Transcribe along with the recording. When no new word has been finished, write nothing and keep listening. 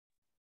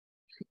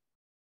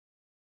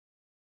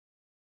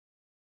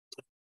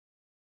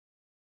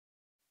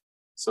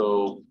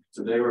So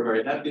today we're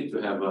very happy to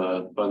have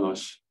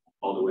Panos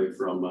all the way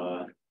from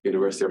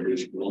University of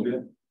British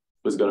Columbia,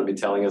 who's going to be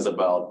telling us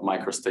about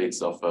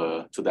microstates of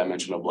a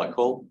two-dimensional black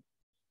hole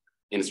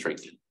in string.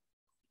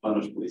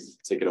 Panos, please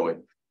take it away.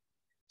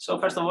 So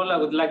first of all, I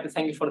would like to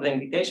thank you for the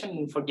invitation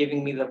and for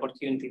giving me the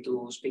opportunity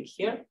to speak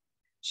here.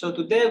 So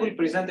today I will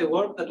present a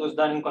work that was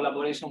done in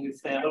collaboration with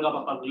Olga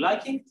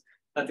Papadulaki,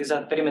 that is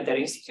at Perimeter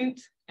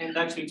Institute, and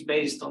actually it's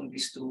based on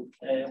these two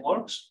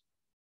works.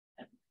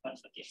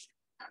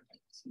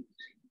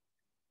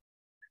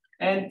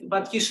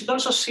 But you should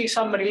also see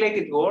some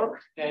related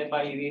work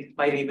by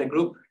the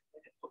group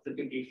of the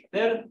people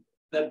there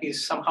that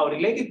is somehow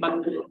related,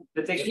 but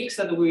the techniques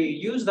that we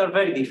used are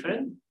very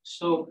different.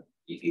 So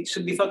it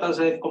should be thought as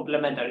a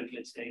complementary,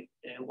 let's say,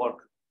 work.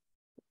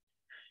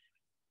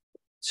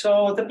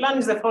 So the plan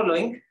is the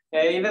following.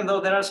 Even though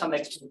there are some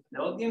experts in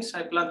the audience,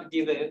 I plan to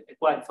give a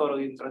quite thorough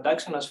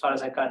introduction as far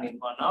as I can in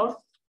 1 hour.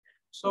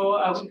 So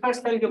I will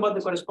first tell you about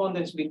the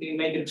correspondence between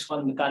matrix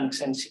quantum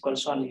mechanics and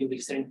sequence-only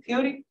Liouville string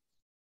theory.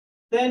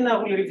 Then I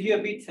will review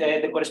a bit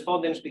the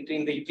correspondence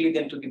between the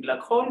Euclidean 2D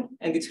black hole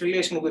and its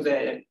relation with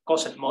the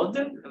Coset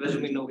model, the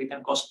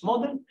Zumino-Witten Coset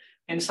model,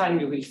 and sine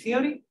Liouville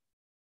theory.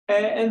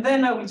 And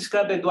then I will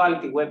describe the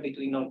duality web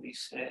between all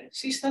these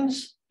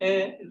systems,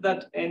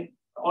 and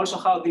also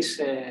how these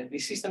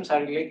systems are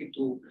related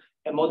to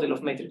a model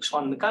of matrix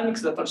quantum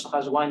mechanics that also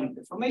has winding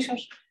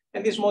deformations.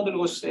 And this model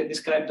was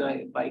described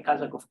by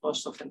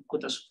Kazakov-Kostov and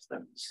Kutasov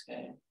that is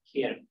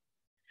here.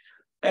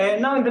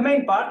 Now in the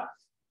main part,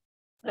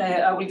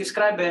 I will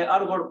describe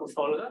our work with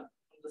Olga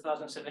in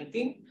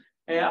 2017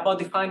 about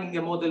defining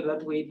a model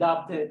that we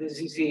dubbed the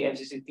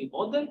ZZ-FZZT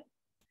model.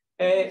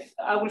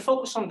 I will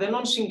focus on the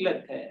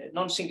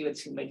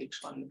non-singlet matrix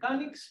quantum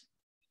mechanics,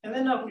 and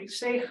then I will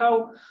say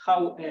how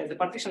the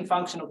partition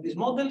function of these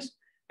models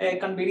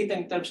can be written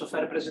in terms of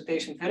a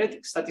representation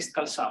theoretic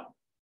statistical sum.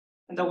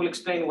 And I will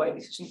explain why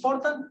this is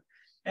important.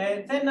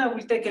 Then I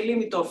will take a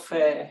limit of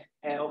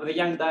the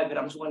Young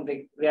diagrams when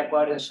they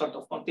acquire a sort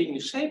of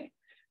continuous shape.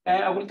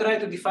 I will try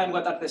to define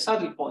what are the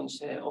saddle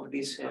points of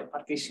this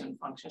partition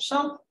function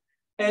sum.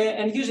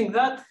 And using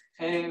that,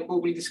 we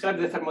will describe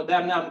the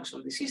thermodynamics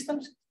of the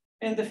systems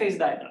and the phase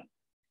diagram.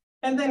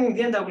 And then in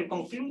the end, I will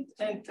conclude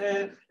and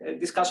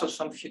discuss also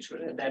some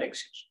future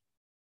directions.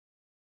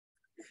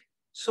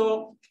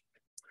 So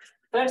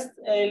first,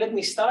 let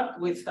me start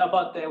with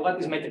about what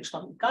is matrix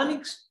quantum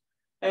mechanics.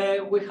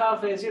 We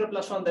have a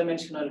 0+1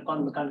 dimensional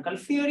quantum mechanical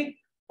theory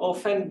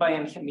of n by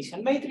n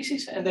Hermitian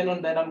matrices, and then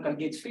on dynamical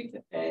gauge field,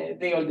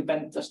 they all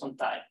depend just on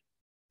time.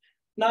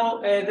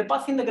 Now, the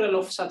path integral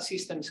of such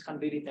systems can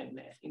be written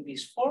in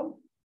this form.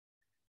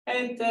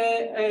 And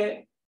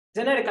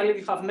generically, if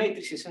you have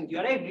matrices and you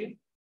are able,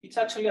 it's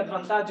actually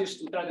advantageous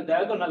to try to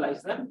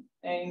diagonalize them.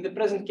 In the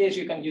present case,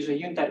 you can use a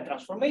unitary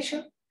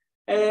transformation.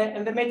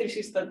 And the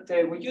matrices that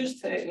we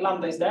used,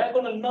 lambda is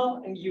diagonal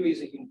now, and U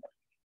is a unitary.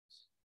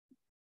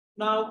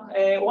 Now,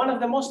 one of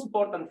the most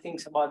important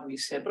things about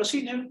this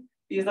procedure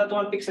is that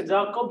one picks a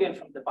Jacobian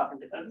from the path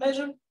integral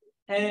measure.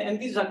 And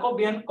this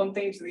Jacobian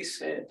contains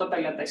this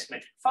totally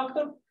antisymmetric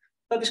factor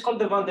that is called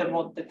the van der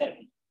Waals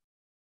determinant.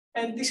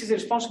 And this is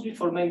responsible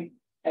for many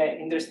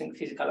interesting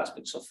physical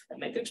aspects of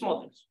matrix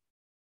models.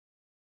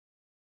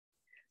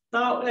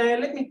 Now,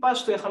 let me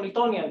pass to a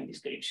Hamiltonian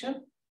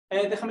description.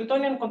 The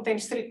Hamiltonian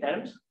contains 3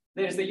 terms.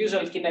 There is the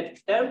usual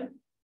kinetic term.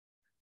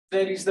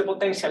 There is the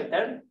potential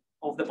term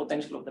of the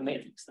potential of the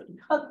matrix that we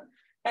had.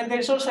 And there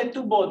is also a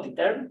two-body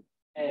term,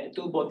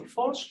 two-body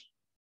force,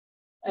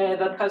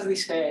 that has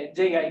these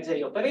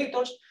Jij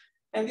operators.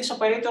 And these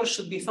operators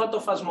should be thought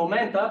of as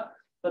momenta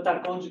that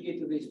are conjugate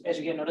to this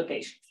SUN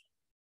rotation.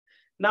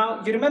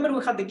 Now, you remember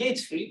we had the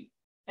gauge field,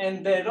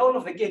 and the role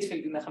of the gauge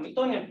field in the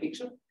Hamiltonian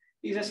picture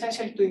is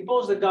essentially to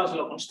impose the Gauss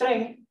law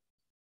constraint.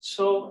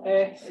 So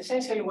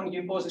essentially, when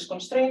you impose this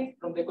constraint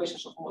from the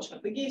equations of motion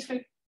of the gauge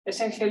field,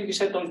 essentially you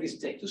set all this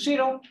J to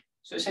 0.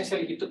 So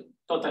essentially you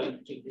totally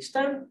kill this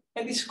term,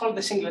 and this is called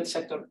the singlet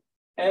sector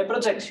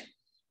projection.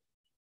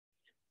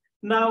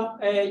 Now,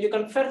 you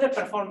can further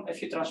perform a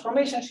few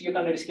transformations. You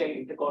can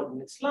rescale the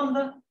coordinates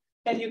lambda,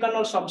 and you can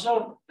also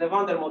absorb the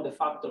van der Waals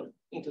factor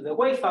into the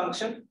wave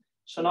function.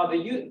 So now the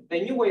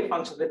new wave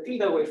function, the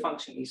tilde wave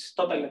function, is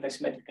totally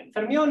antisymmetric and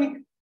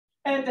fermionic.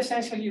 And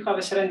essentially, you have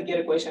a Schrödinger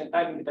equation,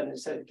 time-independent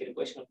Schrödinger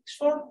equation of this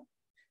form.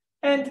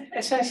 And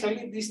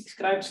essentially, this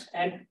describes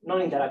n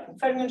non-interacting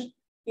fermions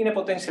in a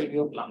potential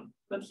view of lambda.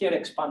 But here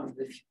expanded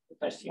the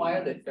first. Why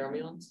are they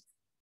fermions?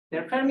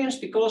 They're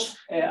fermions because,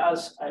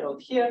 as I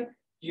wrote here,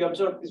 you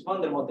absorb this van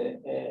der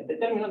Waals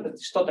determinant that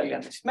is totally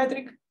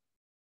antisymmetric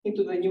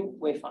into the new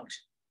wave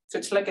function. So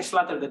it's like a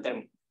Slater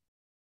determinant.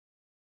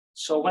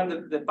 So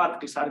when the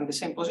particles are in the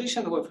same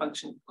position, the wave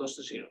function goes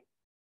to 0.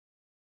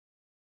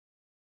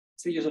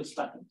 It's the usual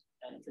Slater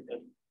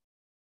determinant.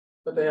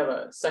 But they have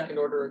a second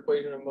order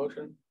equation of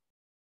motion?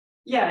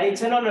 Yeah,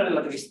 it's a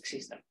non-relativistic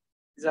system.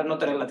 These are not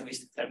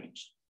relativistic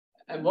fermions.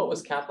 And what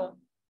was kappa?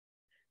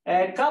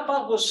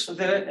 Kappa was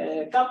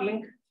the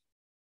coupling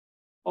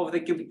of the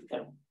cubic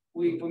term.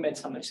 We made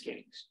some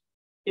scalings.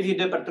 if you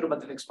do a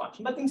perturbative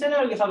expansion. But in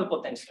general, you have a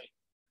potential.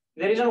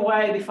 The reason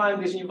why I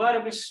define these new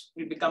variables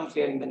will become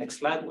clear in the next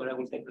slide, where I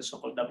will take the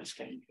so-called double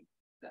scaling.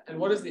 And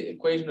what is the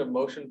equation of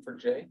motion for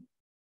J?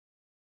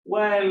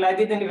 Well, I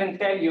didn't even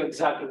tell you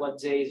exactly what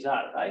J's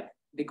are, right?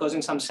 Because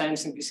in some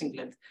sense, in the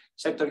singlet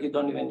sector, you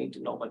don't even need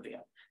to know what they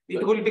are.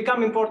 It will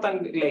become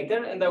important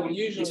later, and I will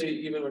usually,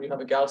 even when you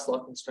have a Gauss law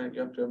constraint,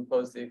 you have to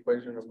impose the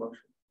equation of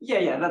motion.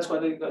 Yeah, that's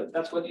what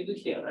you do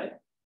here, right?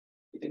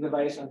 You take the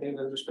variation of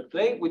with respect to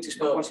A, which is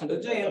proportional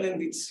to J, and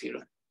then it's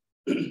 0.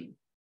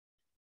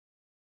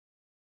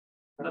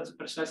 That's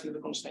precisely the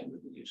constraint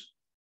that we use.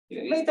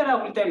 Later, I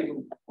will tell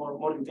you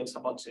more details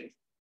about J,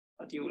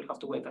 but you will have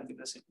to wait until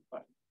the second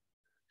part.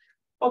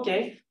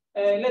 Okay,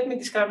 let me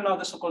describe now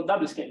the so-called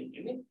double scaling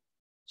limit.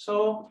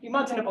 So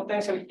imagine a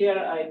potential here.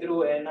 I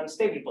drew an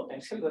unstable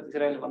potential that is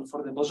relevant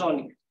for the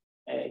bosonic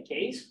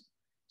case.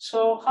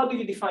 So how do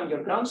you define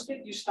your ground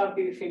state? You start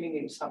by filling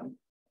in some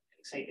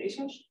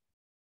excitations,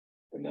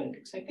 fermionic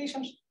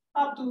excitations,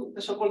 up to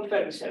the so-called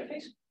Fermi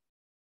surface.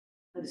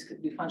 That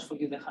defines for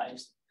you the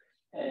highest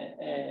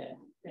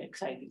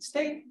excited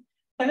state.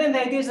 And then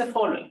the idea is the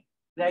following.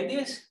 The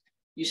idea is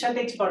you set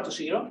h bar to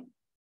 0.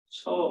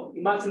 So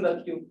imagine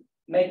that you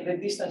make the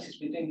distances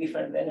between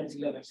different energy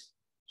levels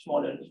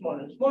smaller and smaller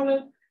and smaller.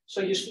 So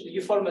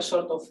you form a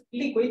sort of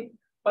liquid,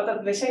 but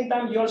at the same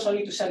time, you also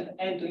need to send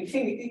n to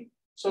infinity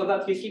so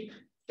that you keep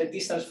the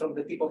distance from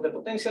the tip of the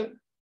potential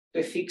to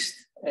a fixed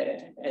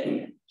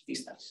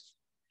distance.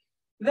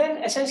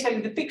 Then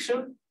essentially the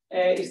picture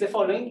is the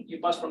following. You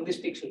pass from this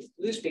picture to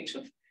this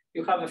picture.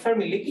 You have a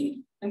Fermi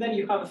liquid, and then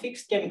you have a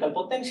fixed chemical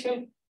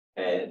potential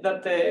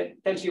that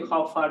tells you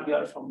how far you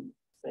are from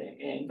the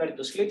inverted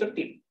oscillator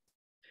tip.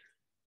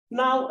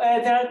 Now,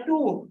 there are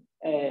two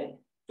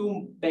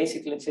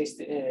basic, let's say,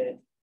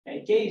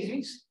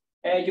 cases.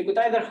 You could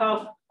either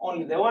have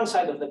only the one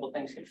side of the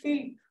potential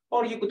field,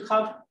 or you could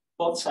have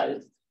both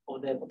sides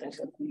of the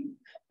potential field.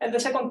 And the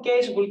second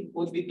case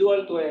would be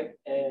dual to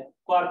a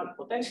quartic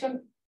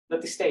potential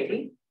that is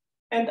stable.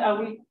 And I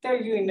will tell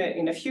you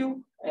in a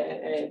few,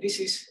 this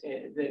is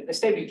the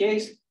stable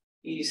case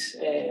is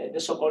the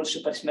so-called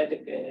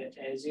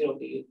supersymmetric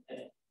zero-P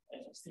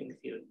string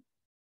theory.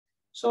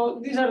 So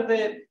these are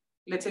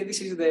let's say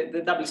this is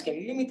the double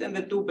scaling limit and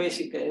the two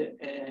basic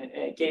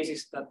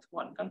cases that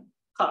one can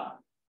have.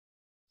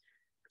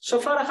 So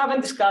far, I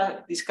haven't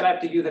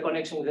described to you the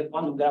connection with the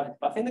quantum gravity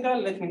path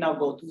integral. Let me now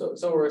go to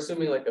So we're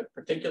assuming like a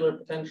particular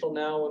potential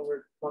now when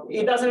we're talking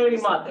it doesn't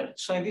really matter.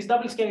 So in this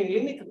double scaling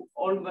limit,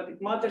 all that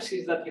it matters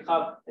is that you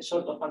have a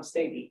sort of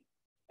unstable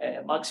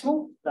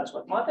maximum. That's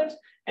what matters.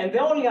 And the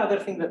only other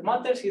thing that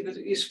matters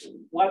is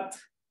what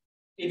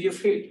if you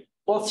fill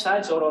both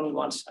sides or only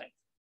one side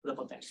of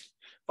the potential.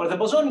 For the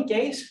bosonic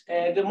case,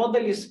 the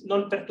model is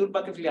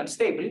non-perturbatively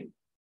unstable,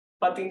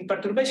 but in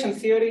perturbation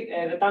theory,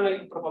 the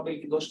tunneling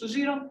probability goes to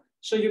 0,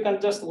 so you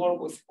can just work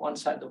with one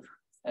side of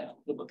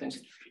the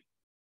potential field.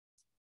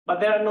 But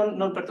there are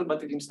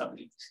non-perturbative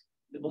instabilities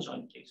in the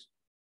bosonic case.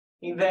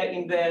 In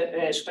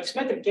the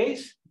supersymmetric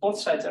case, both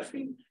sides are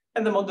free,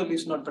 and the model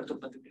is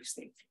non-perturbatively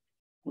stable,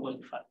 well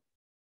defined,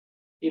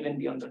 even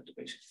beyond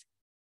perturbation.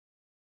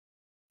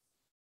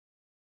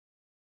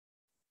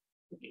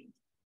 Okay.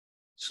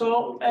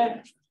 So,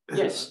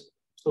 yes.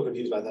 Still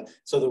confused about that.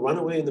 So the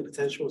runaway in the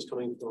potential is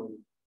coming from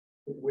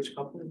which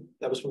coupling?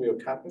 That was from your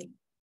coupling?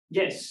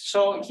 Yes.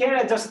 So here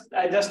I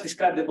just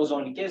described the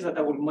bosonic case that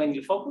I will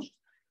mainly focus.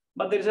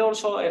 But there is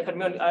also a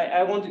fermionic.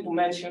 I wanted to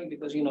mention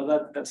because you know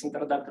that's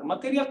introductory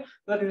material.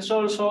 That is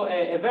also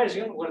a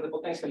version where the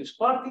potential is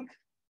quartic,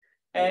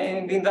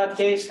 and in that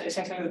case,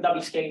 essentially the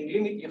double scaling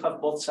limit, you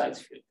have both sides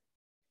filled.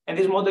 And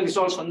this model is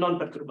also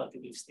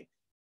non-perturbatively stable.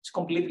 It's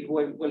completely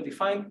well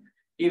defined,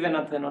 even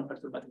at the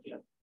non-perturbative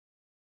level.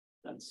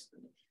 That's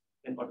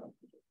important.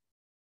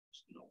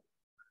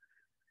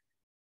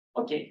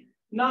 Okay.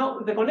 Now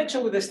the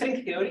connection with the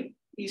string theory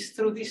is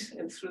through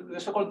the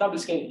so-called double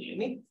scaling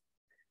limit.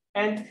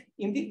 And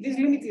this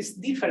limit is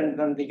different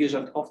than the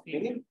usual Hofte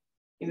limit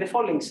in the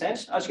following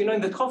sense. As you know,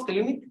 in the Hofte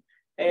limit,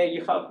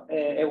 you have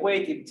a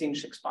weighted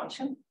genus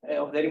expansion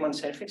of the Riemann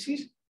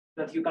surfaces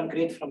that you can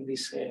create from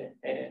this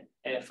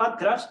fat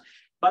graphs,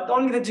 but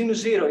only the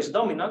genus 0 is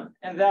dominant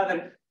and the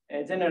other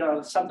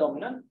general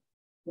subdominant.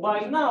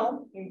 While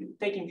now, in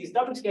taking this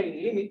double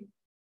scaling limit,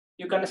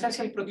 you can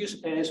essentially produce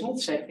smooth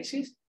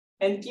surfaces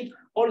and keep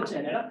all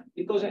genera,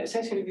 because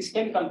essentially this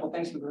chemical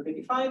potential that they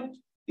define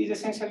is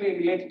essentially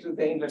related to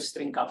the inverse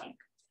string coupling.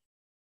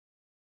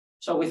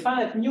 So with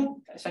finite mu,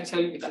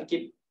 essentially we can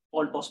keep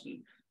all possible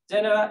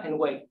genera and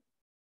weight.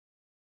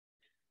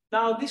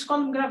 Now this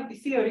quantum gravity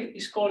theory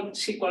is called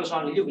C equals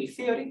 1 Liouville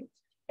theory,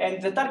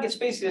 and the target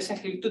space is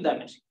essentially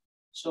two-dimensional.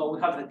 So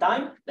we have the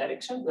time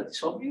direction that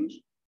is obvious,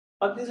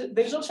 but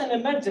there is also an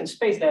emergent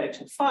space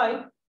direction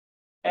phi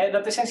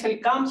that essentially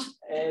comes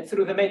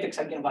through the matrix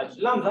eigenvalues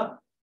lambda.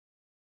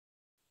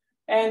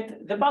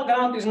 And the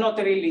background is not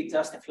really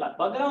just a flat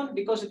background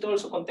because it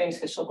also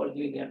contains a so-called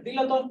linear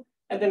dilaton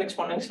and an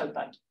exponential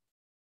time.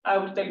 I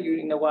will tell you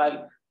in a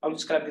while, I will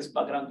describe this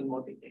background in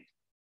more detail.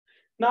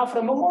 Now,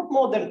 from a more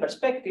modern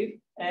perspective,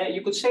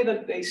 you could say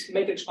that this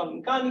matrix quantum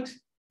mechanics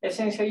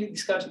essentially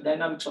describes the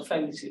dynamics of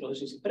any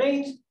zero-Z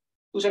branes,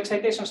 whose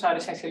excitations are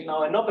essentially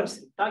now an open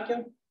string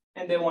tachyon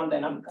and the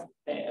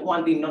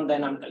one-D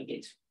non-dynamical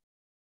gates.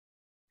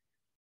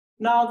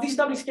 Now, this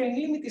double scaling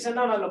limit is an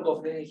analog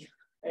of the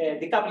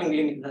decoupling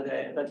limit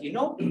that you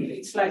know.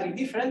 It's slightly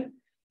different.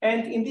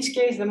 And in this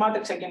case, the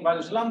matrix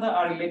eigenvalues lambda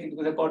are related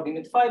with the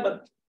coordinate phi,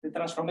 but the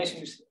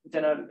transformation is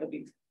generally a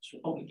bit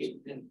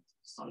complicated and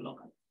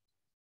non-local.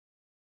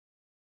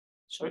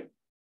 Sorry.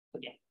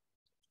 Okay.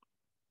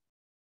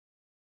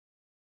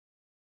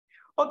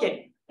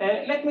 Okay.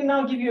 Let me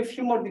now give you a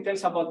few more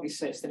details about this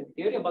string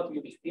theory, about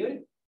Liouville theory.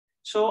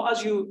 So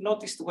as you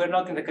noticed, we're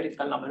not in the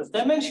critical number of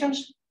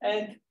dimensions,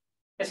 and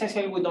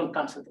essentially we don't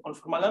cancel the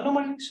conformal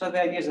anomaly. So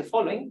the idea is the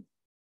following.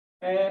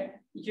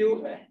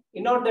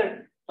 In order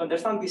to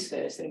understand this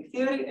string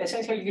theory,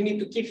 essentially you need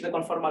to keep the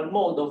conformal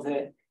mode of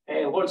the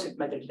worldsheet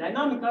metric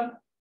dynamical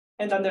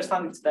and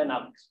understand its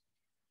dynamics.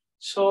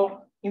 So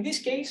in this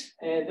case,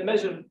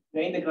 the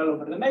integral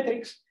over the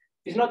matrix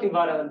is not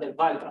invariant under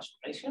Weyl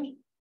transformations.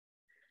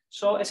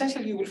 So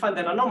essentially you will find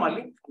an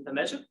anomaly from the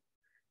measure.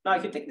 Now,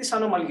 if you take this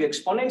anomaly, you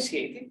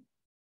exponentiate it.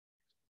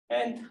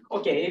 And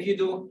okay, if you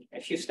do a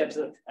few steps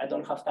that I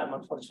don't have time,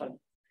 unfortunately,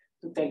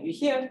 to tell you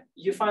here,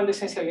 you find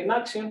essentially an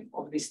action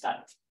of this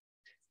type.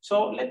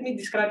 So let me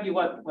describe you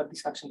what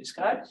this action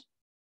describes.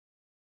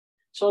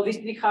 So this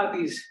D hat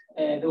is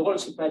the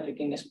worldsheet metric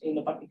in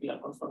a particular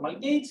conformal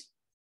gauge.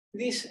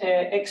 These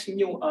X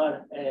mu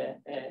are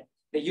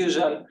the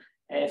usual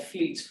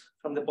fields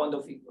from the point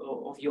of view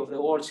of the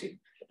worldsheet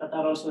that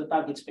are also the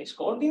target space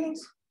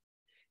coordinates.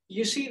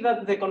 You see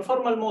that the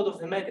conformal mode of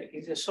the metric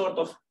is a sort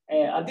of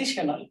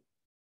additional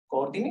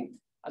coordinate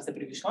as the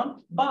previous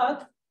one,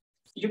 but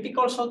you pick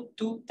also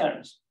two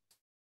terms.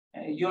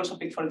 You also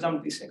pick, for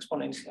example, this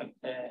exponential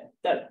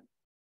term.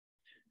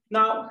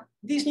 Now,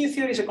 this new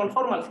theory is a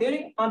conformal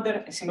theory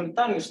under a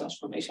simultaneous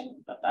transformation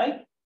of that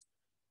type,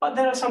 but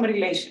there are some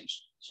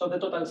relations. So the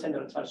total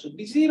central charge should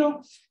be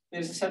 0.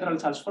 There's a central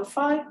charge for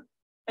phi,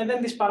 and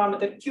then this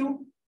parameter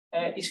Q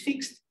is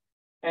fixed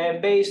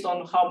based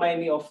on how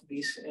many of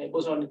these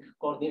bosonic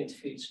coordinate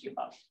fields you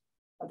have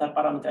that are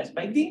parameterized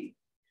by D.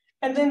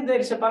 And then there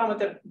is a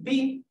parameter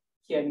B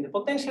here in the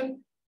potential,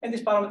 and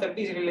this parameter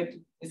B is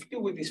related with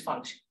Q with this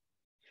function.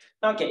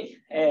 Okay,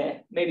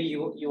 maybe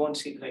you won't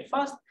see it very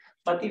fast,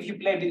 but if you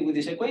play it with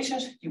these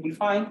equations, you will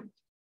find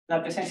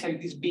that essentially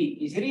this B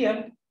is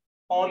real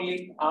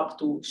only up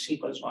to c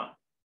equals 1.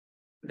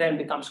 Then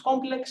becomes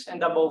complex,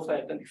 and above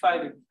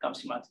 25 it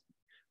becomes imaginary.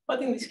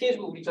 But in this case,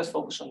 we will just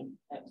focus on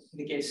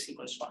the case c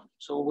equals 1.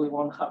 So we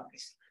won't have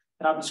this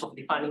troubles of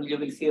defining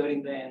Liouville theory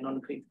in the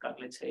non-critical,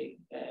 let's say,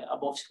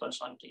 above c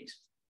equals 1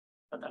 case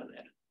that are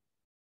there.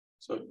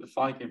 So the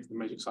phi came from the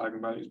matrix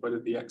eigenvalues. Where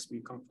did the x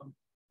mu come from?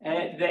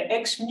 The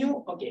x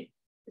mu, okay.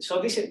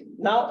 So this is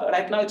now,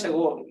 right now it's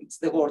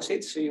the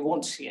worldsheet, so you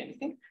won't see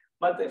anything.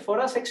 But for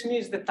us, x mu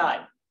is the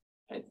time.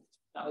 Right?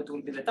 Now it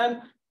will be the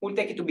time. We'll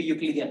take it to be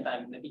Euclidean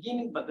time in the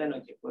beginning, but then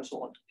okay, we also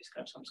want to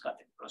describe some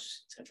scattering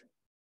process, etc.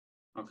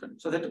 Okay.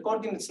 So the two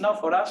coordinates now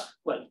for us,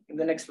 well, in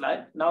the next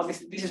slide, now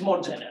this is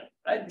more general,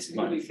 right? This is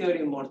Liouville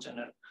theory more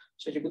general.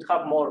 So you could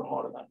have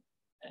more than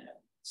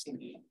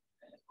single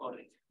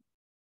coordinate.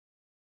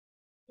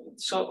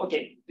 So,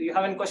 okay, do you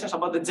have any questions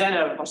about the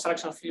general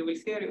construction of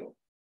Liouville theory?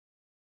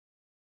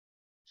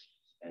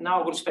 And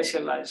now we'll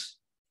specialize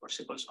for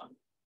c equals 1.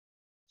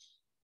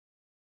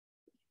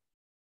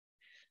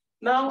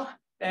 Now,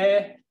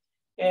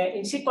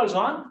 in c equals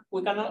 1,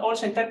 we can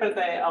also interpret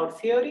our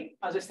theory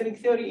as a string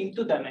theory in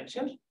 2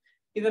 dimensions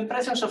in the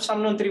presence of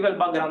some non-trivial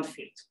background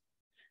fields.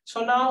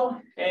 So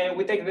now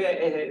we take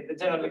the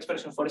general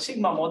expression for a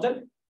sigma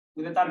model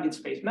with a target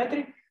space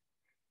metric,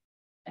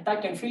 a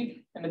tachyon field,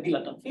 and a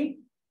dilaton field.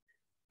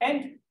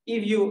 And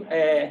if you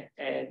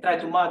try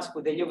to match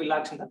with the Liouville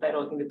action that I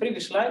wrote in the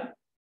previous slide,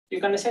 you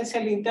can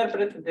essentially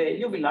interpret the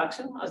Liouville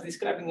action as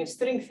describing a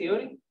string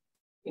theory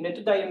in a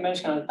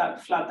 2-dimensional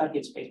flat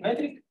target space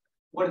metric,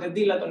 where the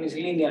dilaton is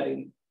linear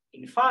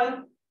in phi,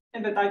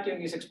 and the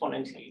tachyon is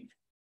exponential.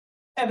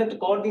 And the two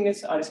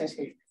coordinates are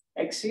essentially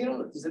x0,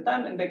 that is the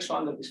time, and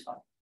x1, that is phi,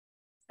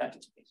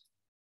 target space.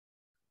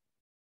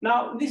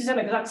 Now, this is an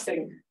exact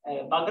string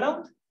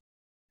background,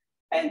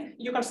 and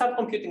you can start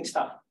computing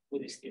stuff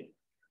with this theory.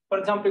 For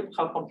example, you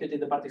have computed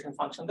the partition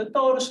function, the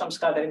torus, some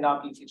scattering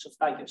amplitudes of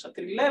tachyons at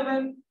 3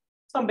 level,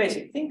 some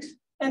basic things.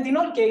 And in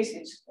all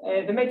cases,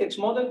 the matrix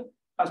model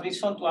has been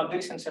shown to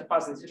address and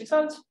surpass these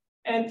results,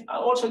 and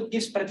also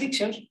gives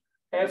predictions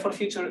for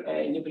future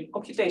Liouville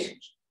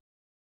computations.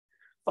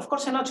 Of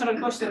course, a natural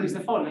question is the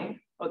following.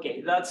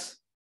 Okay, that's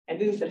an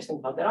interesting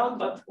background,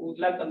 but we would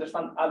like to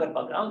understand other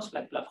backgrounds,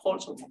 like black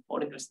holes or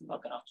more interesting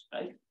backgrounds,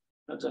 right?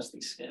 Not just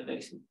this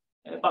very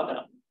simple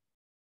background.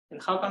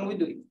 And how can we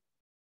do it?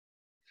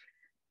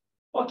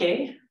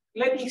 Okay,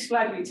 let me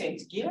slightly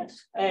change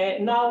gears.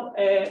 Now,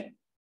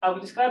 I will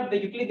describe the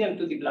Euclidean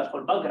 2D black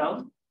hole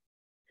background.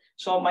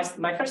 So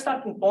my first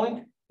starting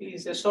point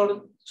is a sort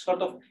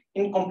sort of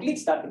incomplete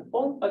starting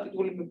point, but it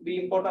will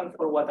be important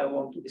for what I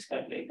want to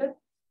describe later.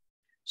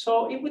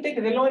 So if we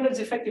take the low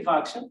energy effective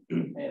action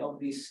of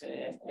this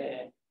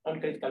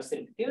non-critical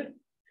state theory,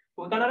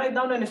 we can write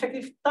down an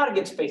effective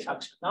target space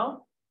action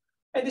now.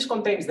 And this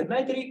contains the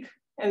metric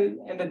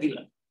and the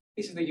Dylan.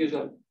 This is the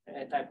usual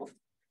type of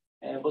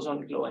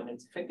bosonic low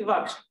energy effective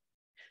action.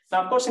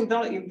 Now, of course, in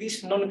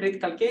this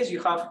non-critical case,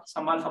 you have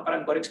some alpha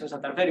prime corrections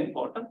that are very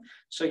important.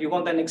 So you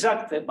want an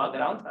exact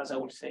background, as I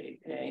will say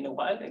in a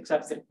while,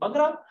 exact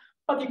background,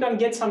 but you can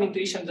get some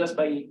intuition just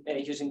by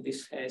using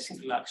this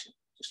simple action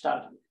to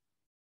start with.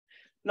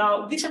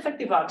 Now, this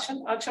effective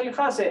action actually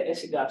has a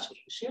cigar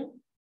solution.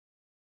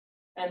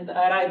 And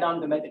I write down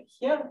the metric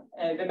here.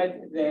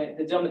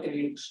 The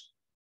geometry looks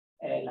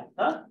like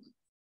that.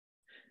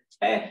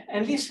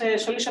 And this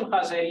solution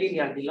has a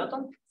linear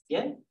dilaton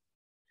again.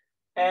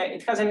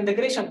 It has an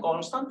integration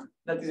constant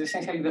that is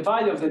essentially the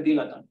value of the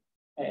dilaton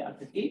at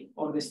the tip,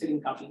 or the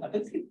string coupling at the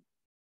tip.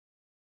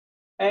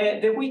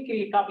 The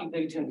weakly coupling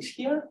region is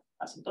here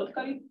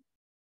asymptotically,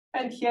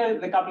 and here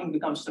the coupling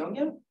becomes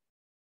stronger.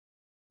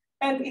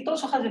 And it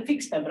also has a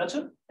fixed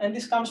temperature, and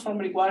this comes from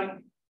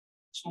requiring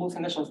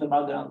smoothness of the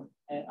background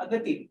at the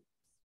tip.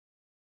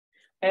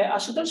 I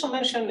should also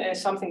mention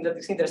something that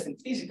is interesting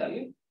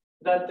physically,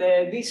 that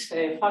this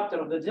factor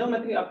of the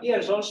geometry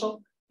appears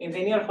also in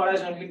the near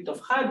horizon limit of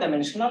higher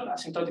dimensional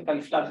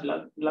asymptotically flat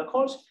black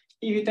holes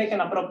if you take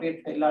an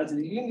appropriate large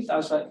limit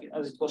as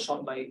it was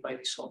shown by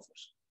these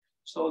authors.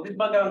 So this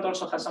background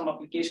also has some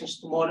applications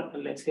to more,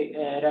 let's say,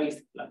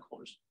 realistic black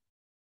holes.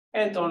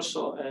 And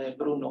also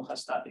Bruno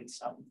has studied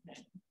some,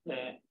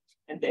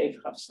 and Dave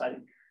have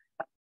studied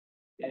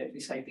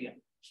this idea.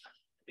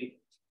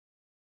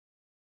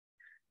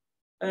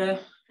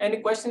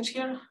 Any questions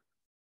here?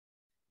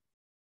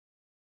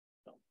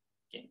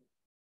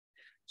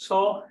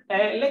 So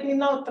let me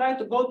now try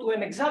to go to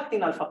an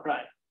exacting alpha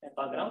prime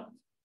background,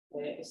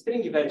 a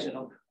stringy version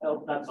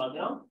of that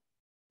background.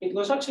 It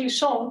was actually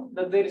shown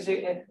that there is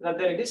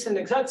an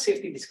exact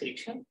safety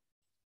description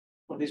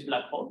for this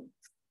black hole,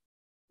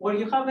 where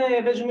you have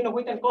a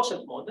Vesuminov-Witten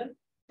coset model,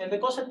 and the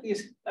coset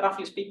is,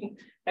 roughly speaking,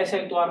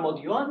 SL2R mod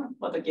U1,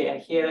 but again,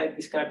 here I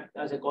describe it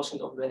as a coset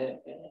of the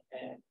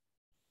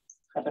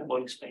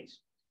hyperbolic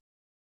space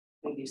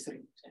in these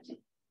three.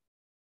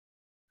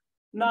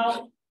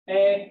 Now,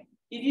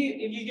 if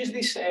you use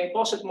this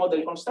coset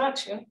model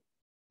construction,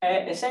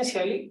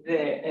 essentially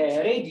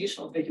the radius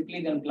of the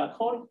Euclidean black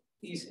hole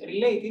is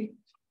related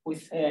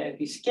with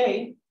this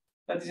K,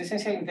 that is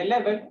essentially the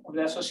level of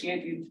the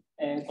associated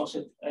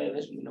coset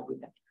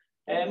Vesuminov-Witten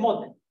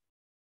model.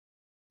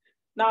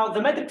 Now,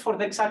 the metric for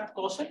the exact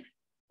coset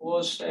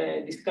was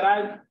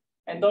described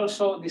and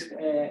also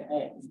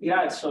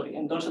described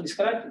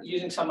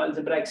using some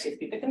algebraic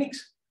safety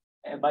techniques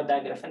by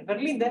Dijkgraaf and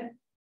Verlinde.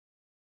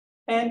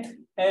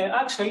 And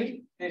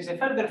actually, there's a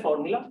further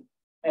formula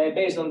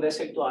based on the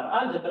SL2R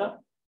algebra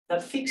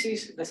that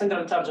fixes the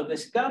central charge of the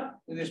cigar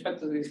with respect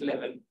to this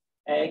level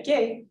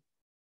K.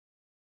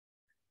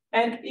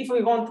 And if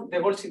we want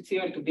the whole sheet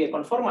theory to be a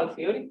conformal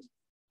theory,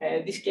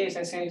 this K is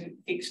essentially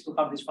fixed to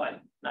have this value,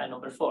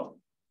 9/4.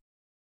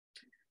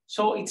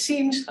 So it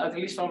seems, at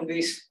least from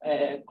this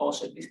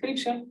coset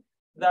description,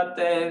 that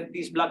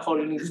this black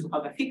hole needs to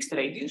have a fixed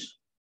radius.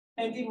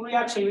 And if we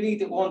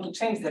actually want to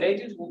change the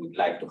radius, we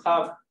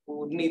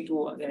would need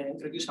to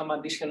introduce some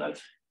additional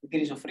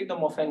degrees of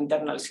freedom of an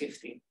internal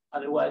safety.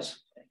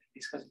 Otherwise,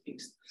 this has a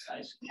fixed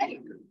size.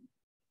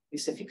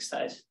 This is a fixed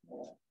size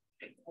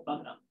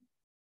background.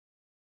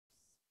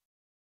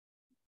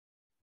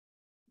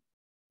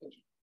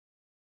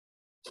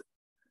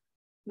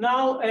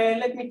 Now,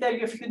 let me tell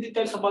you a few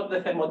details about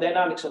the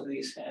thermodynamics of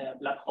this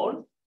black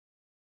hole.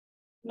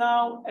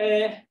 Now,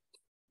 if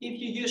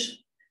you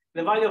use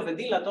the value of the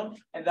dilaton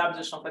and the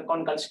absence of the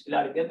conical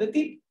singularity at the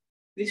tip,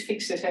 this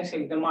fixes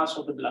essentially the mass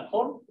of the black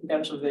hole in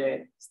terms of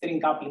the string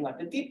coupling at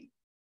the tip,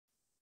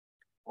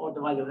 or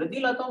the value of the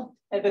dilaton,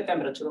 and the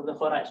temperature of the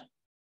horizon.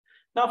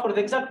 Now, for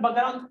the exact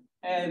background,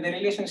 the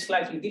relation is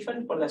slightly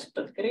different for the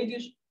asymptotic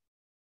radius.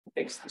 It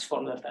takes this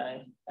form that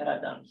I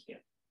write down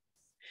here.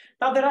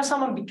 Now, there are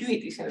some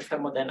ambiguities in the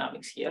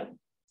thermodynamics here,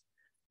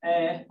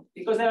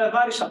 because there are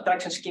various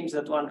subtraction schemes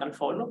that one can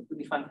follow to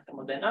define the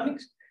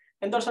thermodynamics.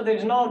 And also, there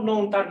is no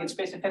known target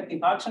space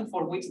effective action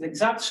for which the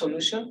exact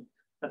solution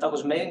that I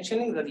was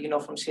mentioning, that you know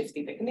from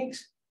safety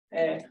techniques,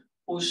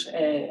 whose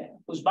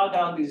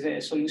background is a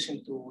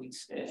solution to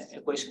its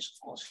equations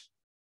of motion.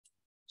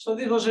 So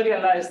this was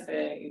realized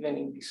even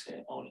in these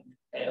old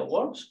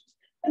works.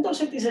 And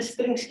also, it is a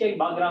string scale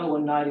background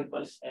when R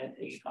equals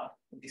 3R,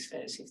 this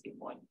safety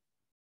point.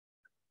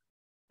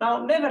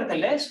 Now,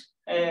 nevertheless,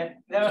 there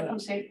are some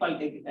safe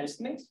qualitative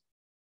estimates.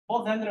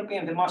 Both the entropy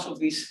and the mass of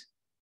this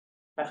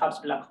perhaps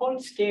black hole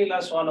scale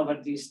as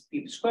 1/this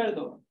tip squared,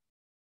 or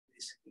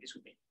this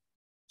would be.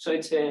 So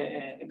it's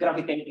a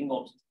gravitating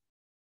object.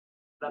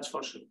 That's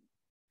for sure.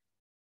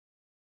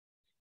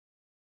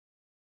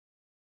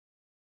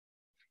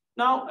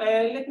 Now,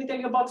 let me tell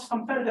you about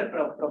some further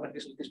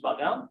properties of this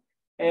background.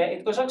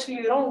 it was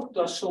actually wrong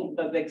to assume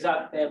that the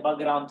exact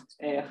background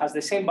has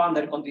the same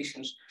boundary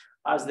conditions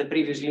as the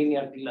previous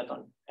linear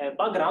dilaton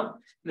background.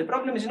 The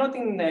problem is not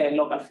in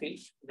local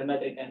fields, the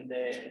metric and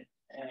the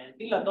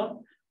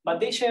dilaton, but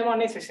they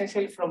emanate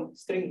essentially from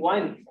string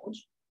winding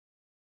modes.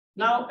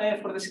 Now,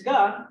 for the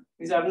cigar,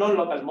 these are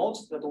non-local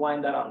modes that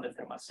wind around the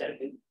thermal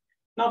circuit.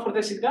 Now, for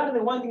the cigar,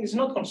 the winding is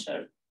not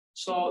conserved.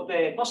 So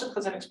the concept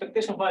has an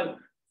expectation value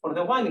for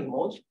the winding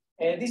modes.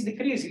 This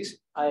decreases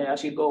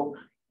as you go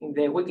in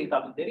the weakly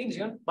coupled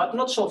region, but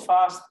not so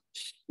fast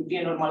to be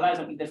a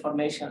normalizable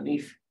deformation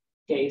if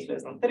k is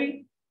less than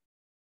 3.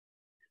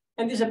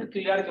 And this is a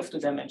peculiarity of 2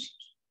 dimensions.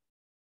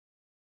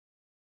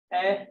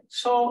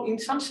 So in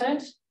some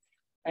sense,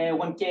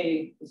 when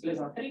k is less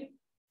than 3,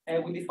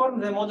 we deform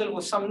the model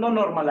with some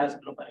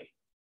non-normalizable operator.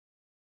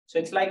 So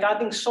it's like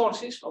adding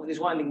sources of these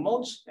winding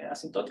modes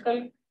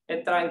asymptotically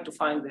and trying to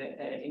find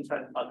the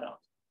infrared background.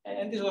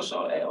 And this was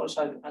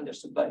also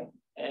understood by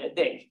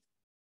Dave.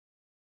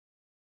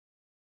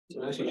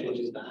 So it actually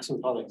changes the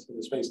asymptotics in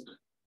the space.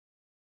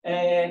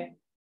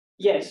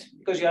 Yes,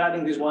 because you're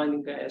adding these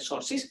winding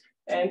sources.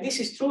 And this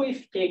is true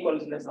if k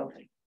equals less than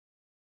 3,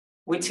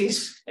 which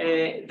is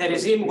the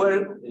regime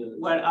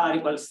where r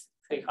equals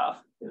 3/2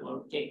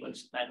 or k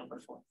equals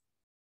 9/4.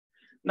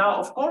 Now,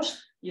 of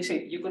course, you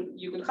see,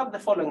 you could have the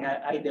following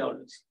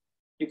ideology.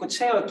 You could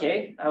say,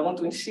 okay, I want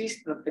to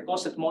insist that the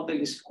Coset model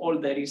is all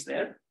there is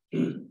there.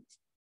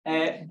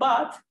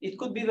 But it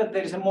could be that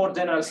there is a more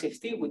general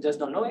CFT, we just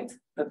don't know it,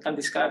 that can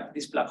describe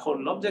this black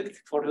hole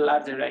object for a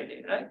larger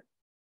idea, right?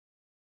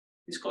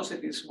 This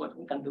Coset is what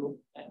we can do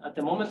at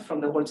the moment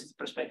from the vortices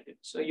perspective.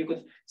 So you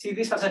could see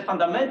this as a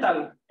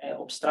fundamental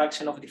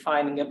obstruction of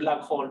defining a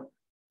black hole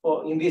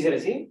in this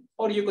regime,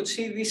 or you could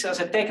see this as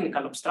a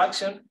technical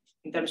obstruction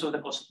in terms of the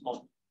Coset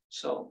model.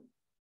 So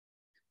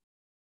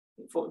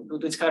to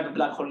describe a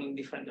black hole in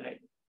different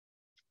ways.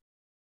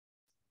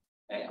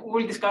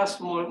 We'll discuss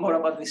more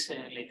about this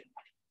later.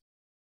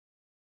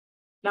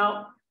 Now,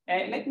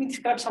 let me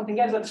describe something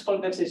else that is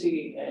called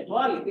XSE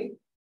duality,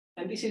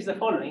 and this is the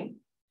following.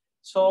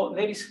 So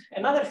there is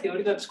another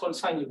theory that's called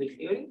sine-Liouville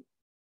theory.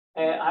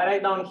 I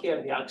write down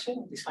here the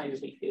action, the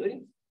sine-Liouville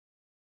theory.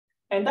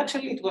 And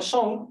actually it was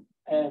shown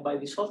by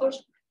these authors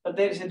that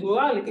there is a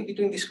duality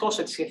between this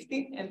Coset CFT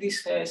and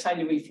this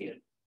sine-Liouville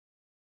theory.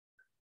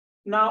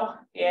 Now,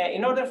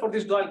 in order for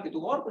this duality to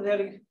work,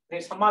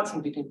 there's a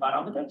matching between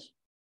parameters.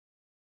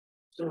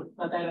 So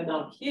that I write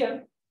down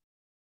here.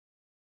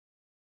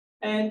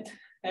 And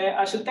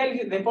I should tell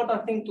you, the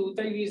important thing to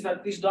tell you is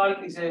that this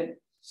duality is a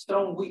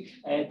strong weak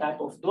type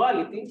of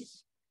duality.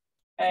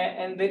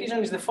 And the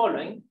reason is the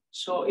following.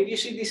 So if you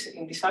see this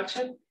in this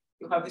action,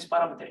 you have this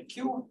parameter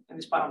Q and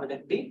this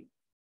parameter B.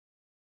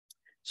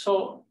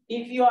 So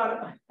if you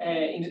are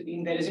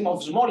in the regime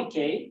of small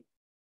k,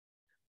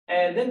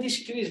 then this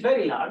Q is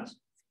very large.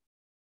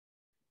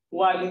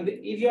 While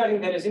if you are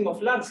in the regime of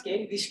large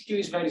k, this Q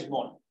is very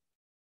small.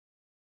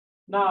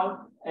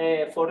 Now,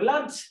 for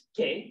large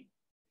k,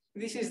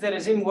 this is the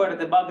regime where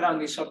the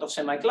background is sort of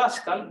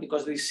semi-classical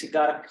because this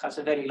cigar has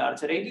a very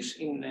large radius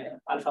in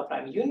alpha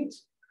prime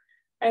units.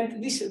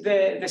 And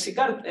the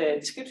cigar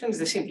description is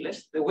the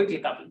simplest, the weakly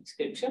coupled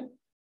description.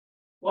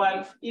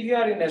 While if you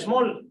are in a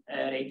small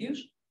radius,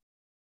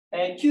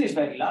 Q is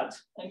very large,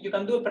 and you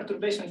can do a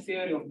perturbation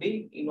theory of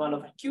B in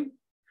 1/Q.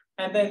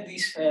 And then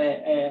this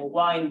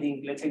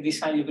winding, let's say this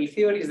sine-Liouville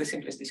theory is the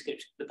simplest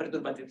description, the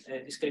perturbative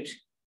description.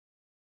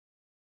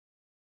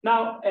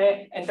 Now,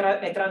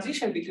 a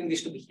transition between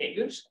these two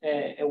behaviors,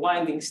 a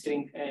winding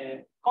string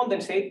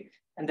condensate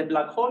and the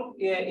black hole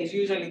is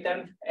usually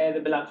termed the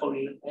black hole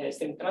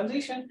string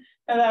transition.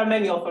 And there are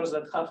many authors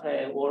that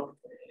have worked,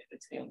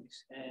 let's say,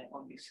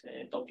 on this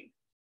topic.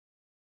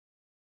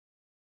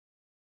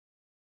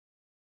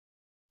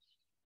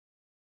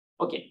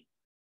 Okay,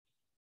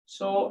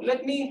 so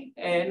let me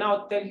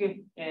now tell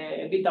you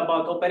a bit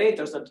about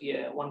operators that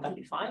one can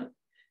define.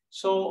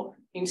 So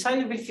in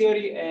sine-Liouville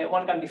theory,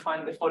 one can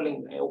define the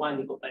following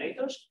winding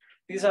operators.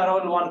 These are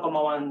all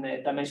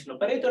 1,1 dimensional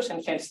operators,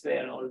 and hence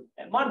they're all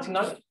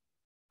marginal.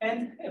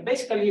 And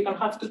basically, you can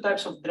have two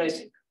types of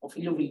dressing, of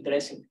Liouville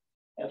dressing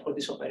for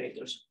these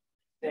operators.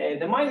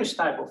 The minus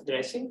type of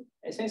dressing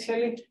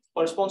essentially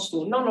corresponds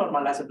to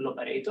non-normalizable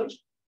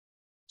operators.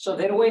 So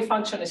their wave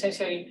function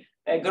essentially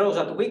grows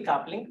at weak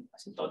coupling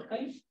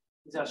asymptotically.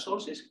 These are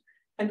sources,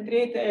 and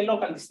create a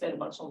local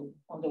disturbance on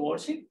the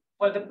worldsheet.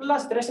 Well, the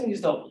plus dressing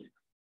is double.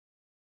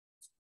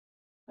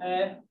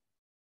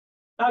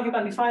 Now you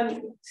can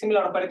define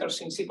similar operators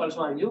in C equals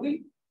 1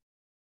 Liouville.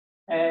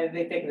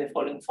 They take the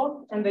following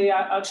form, and they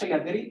actually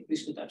agree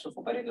these two types of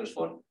operators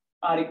for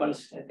R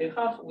equals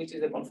 3/2, which is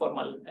the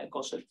conformal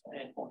Coset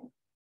point.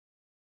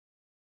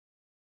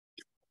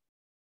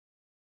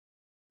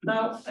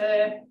 Now,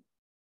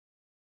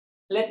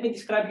 let me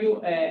describe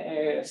you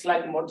a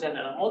slightly more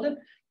general model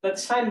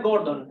that's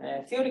Sine-Gordon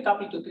theory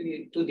coupled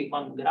to the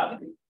quantum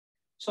gravity.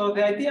 So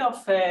the idea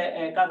of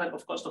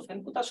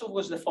Kazakov-Kostov-Kutasov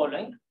was the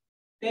following.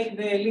 Take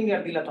the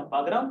linear dilaton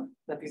background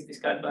that is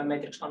described by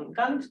matrix quantum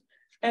mechanics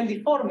and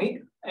deform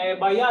it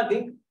by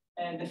adding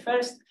the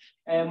first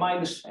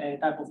minus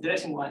type of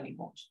dressing winding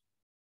modes.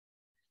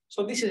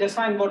 So this is a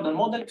sine-Gordon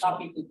model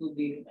coupled to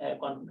the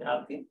quantum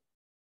gravity.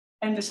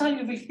 And the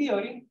sine-Liouville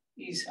theory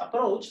is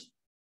approached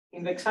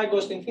in the xi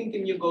goes to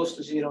infinity, mu goes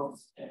to 0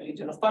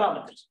 region of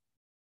parameters.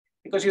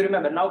 Because you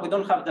remember, now we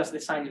don't have just the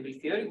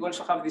sine-Liouville theory, we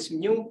also have this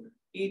mu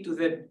e to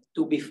the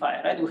 2b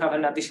phi, right? We have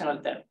an additional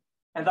term.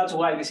 And that's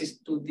why this is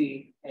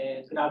 2D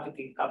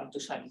gravity coupled to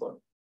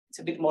sine-Gordon. It's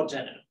a bit more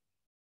general.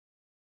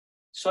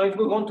 So if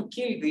we want to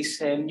kill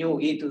this mu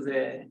e to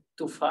the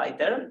 2 phi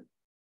term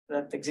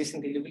that exists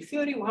in the Liouville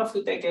theory, we have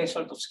to take a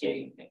sort of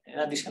scale, an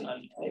additional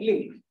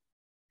limit.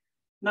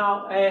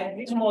 Now,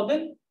 this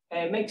model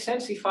makes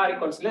sense if r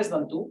equals less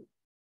than 2,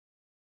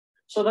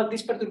 so that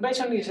this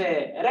perturbation is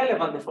a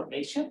relevant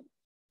deformation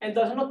and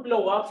does not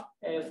blow up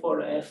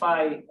for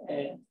phi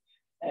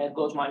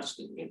goes minus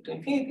to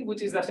infinity,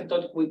 which is the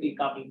asymptotic weakly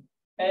coupled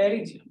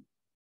region.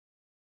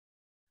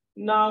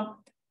 Now,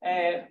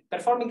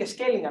 performing a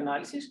scaling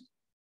analysis,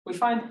 we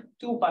find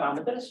two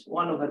parameters,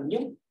 1 over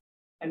mu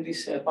and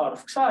this power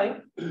of xi.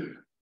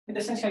 And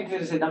essentially,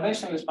 there is a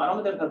dimensionless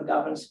parameter that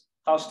governs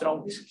how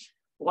strong these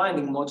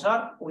winding modes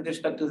are with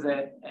respect to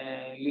the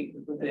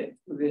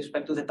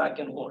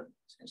tachyon wall,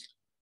 essentially.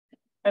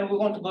 And we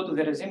want to go to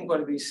the regime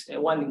where these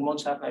winding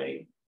modes are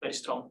very, very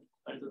strong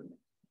compared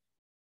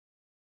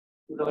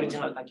to the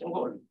original tachyon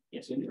wall.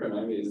 Yes. Can you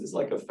remind me, is this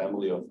like a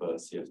family of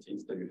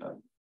CFTs that you have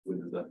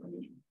with this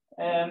definition?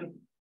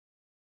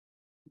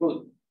 Good.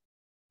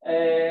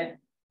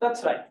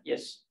 That's right,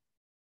 yes.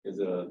 Is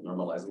it a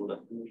normalizable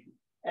definition?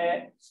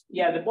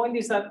 Yeah, the point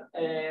is that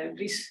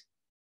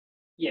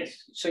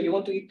yes, so you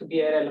want it to be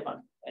a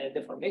relevant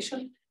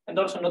deformation and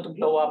also not to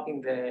blow up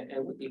in the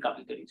weakly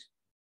coupled region.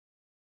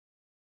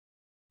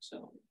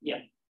 So, yeah.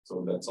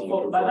 So that's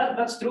only but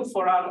that's true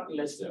for R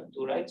less than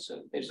 2, right?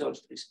 So there's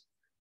also this.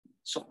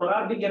 So for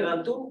R bigger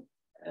than 2,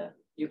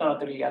 you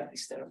cannot really add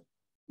this term.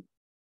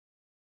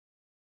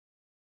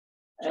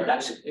 And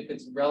that's if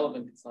it's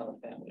relevant, it's not a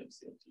family of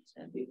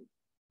CFTs.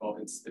 Well,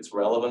 it's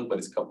relevant, but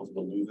it's coupled to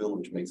the Liouville,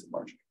 which makes it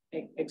marginal.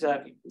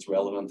 Exactly. It's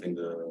relevant in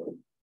the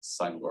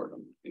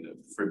sine-Gordon, in the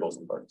free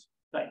boson parts.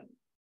 Right.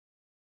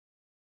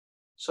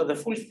 So the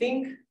full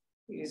thing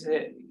is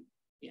it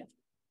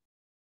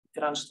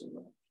runs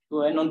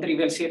to a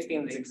non-trivial CFT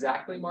in It's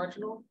exactly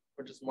marginal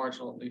or just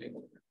marginal leading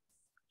over?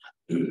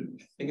 I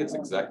think it's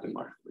exactly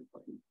marginal.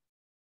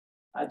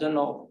 I don't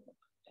know.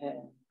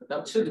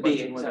 That should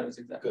be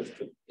exactly.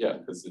 Good. Yeah,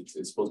 because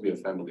it's supposed to be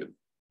a family of.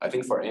 I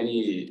think for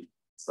any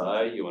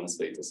psi, you want to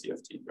say it's a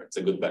CFT, right? It's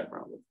a good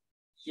background.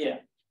 Yeah.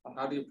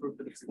 How do you prove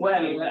that it's well,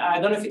 I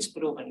don't know if it's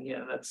proven.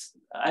 Yeah, that's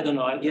I don't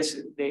know. I guess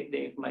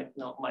they might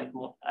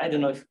more. I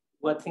don't know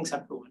what things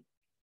are proven.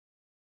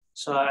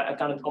 So I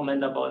cannot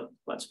comment about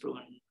what's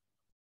proven.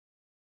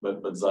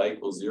 But xi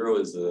equals 0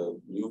 is a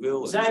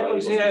Liouville. Xi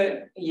equals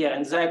 0, yeah,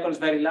 and xi equals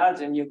very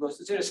large, and mu goes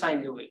to 0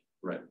 sine Liouville.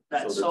 Right.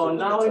 Right. So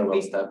now well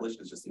established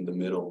is just in the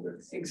middle.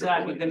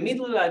 Exactly. The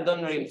middle, I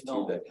don't really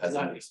know.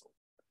 Exactly.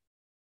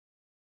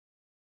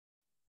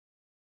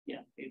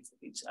 Yeah,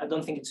 it's. I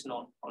don't think it's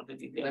known all the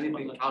details.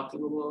 Anything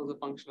calculable as a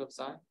function of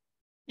psi?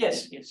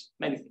 Yes,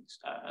 many things.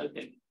 I'll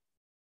tell you.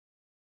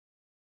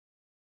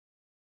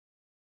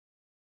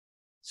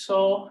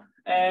 So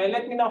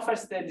let me now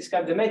first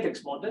describe the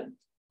matrix model.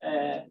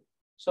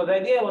 So the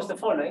idea was the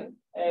following: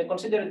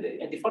 consider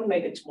a deformed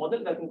matrix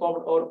model that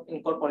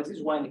incorporates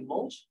these winding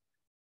modes,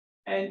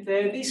 and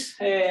this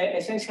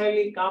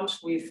essentially comes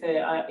with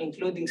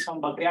including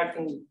some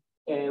backreacting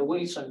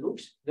Wilson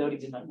loops, the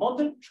original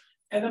model.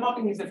 And the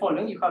mapping is the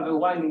following: you have a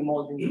winding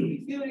mode in the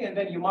theory, and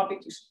then you map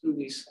it to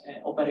this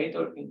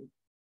operator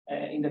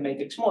in the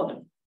matrix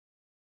model.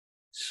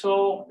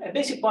 So a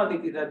basic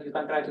quantity that you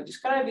can try to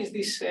describe is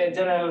this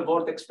general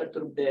vortex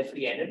perturbed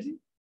free energy.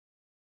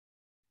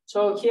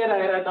 So here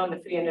I write down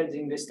the free energy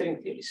in the string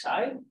theory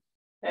side.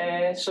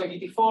 So you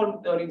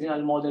deform the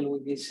original model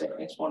with this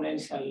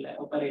exponential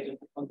operator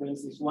that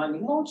contains these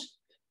winding modes,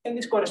 and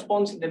this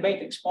corresponds in the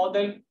matrix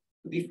model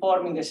to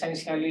deforming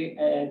essentially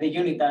the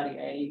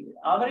unitary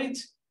average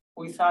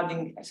with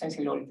adding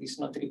essentially all these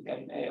not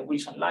trivial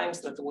Wilson lines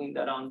that wind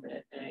around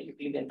the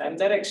Euclidean time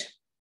direction.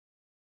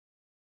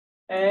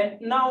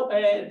 Now,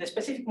 the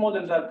specific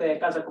model that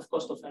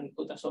Kazakov-Kostov and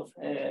Kutasov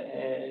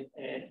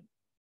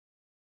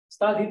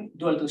studied,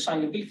 dual to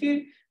sine-Liouville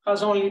theory,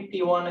 has only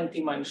T1 and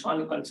T minus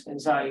 1 equals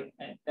xi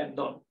turned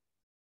on.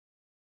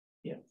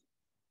 Yeah.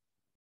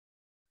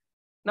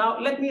 Now,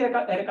 let me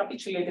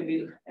recapitulate a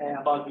bit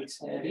about these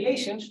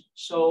relations.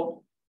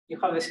 So you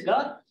have the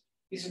cigar.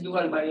 This is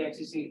dual by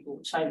XZ to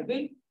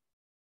sine-Liouville.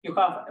 You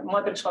have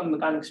matrix quantum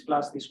mechanics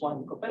plus these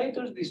winding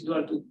operators. This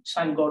dual to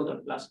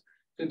sine-Gordon plus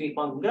to the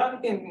quantum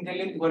gravity. And in the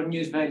limit where mu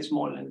is very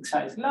small and xi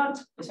is large,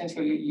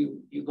 essentially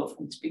you go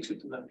from this picture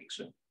to that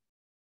picture.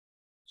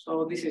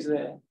 So this is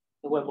the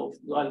web of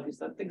dualities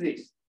that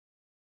exist.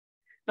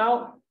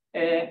 Now,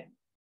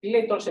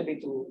 relate also a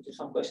bit to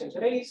some questions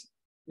raised.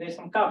 There's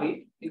some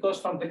caveat, because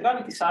from the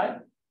gravity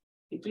side,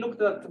 it looked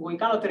that we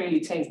cannot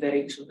really change the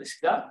radius of the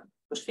cigar,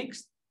 it was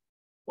fixed.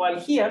 While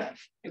here,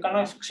 you can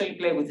actually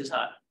play with the Z.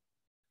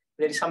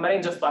 there is some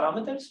range of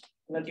parameters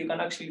that you can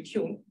actually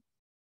tune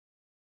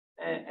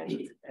and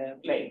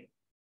play.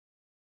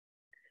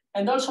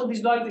 And also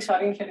these dualities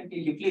are inherently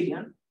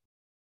Euclidean,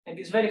 and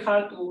it's very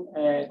hard to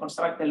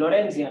construct a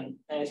Lorentzian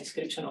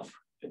description of,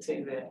 let's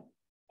say, the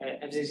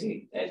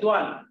FZZ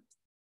duality.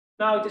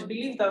 Now, it is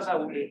believed, as I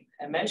will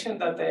mention,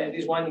 that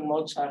these winding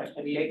modes are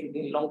related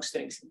in long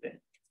strings in the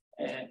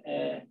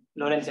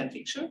Lorentzian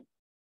picture.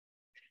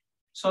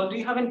 So, do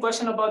you have any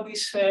question about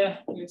this,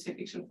 let's say,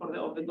 picture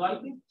of the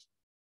duality?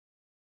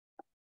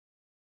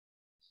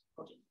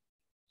 Okay.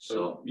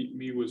 So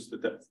mu was the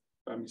depth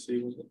of family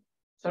C, was it?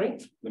 Sorry?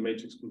 The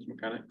matrix quantum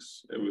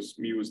mechanics. It was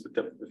mu was the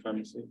depth of the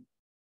family C.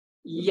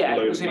 Yeah,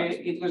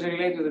 it was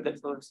related to the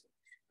depth of C.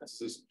 Is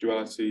this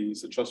duality,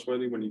 is it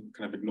trustworthy when you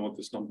kind of ignored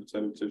this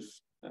non-perturbative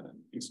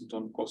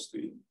instanton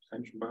quantity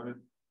tension barrier?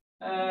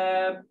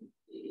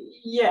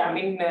 Yeah, I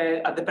mean,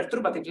 at the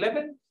perturbative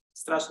level,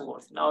 it's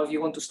trustworthy. Now, if you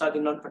want to study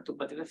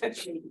non-perturbative effects,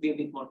 you need to be a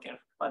bit more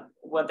careful. But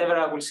whatever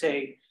I will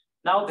say,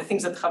 now the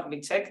things that have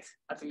been checked,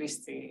 at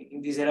least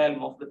in this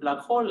realm of the black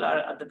hole,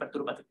 are at the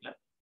perturbative level.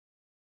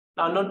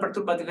 Now,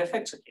 non-perturbative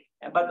effects, okay.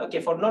 But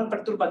okay, for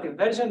non-perturbative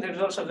version, there's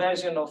also a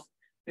version of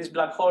this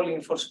black hole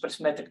in for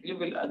supersymmetric.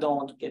 I don't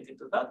want to get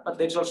into that, but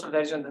there's also a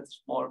version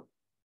that's more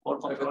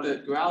controlled. But the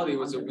duality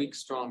was a weak,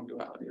 strong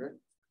duality, right?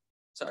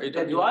 So are you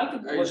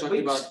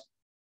talking, about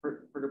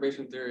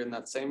perturbation theory in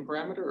that same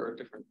parameter or a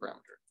different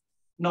parameter?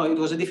 No, it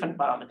was a different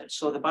parameter.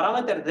 So the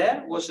parameter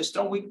there was a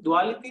strong weak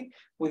duality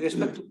with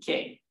respect to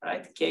K,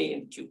 right? K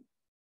and Q.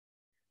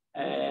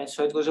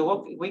 So it was a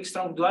weak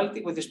strong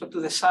duality with respect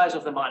to the size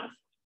of the manifold.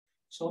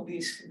 So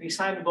this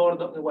design board,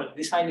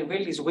 design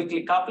wheel is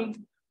weakly coupled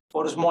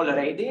for smaller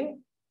radii,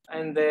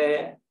 and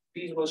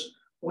this was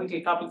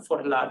weakly coupled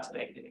for large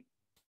radii.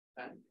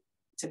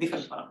 It's a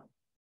different parameter.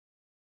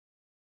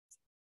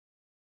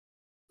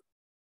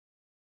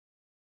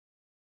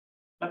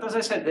 But as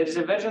I said, there is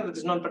a version that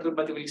is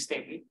non-perturbatively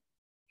stable.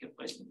 Your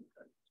question.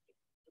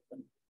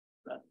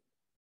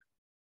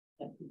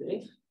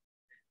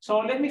 So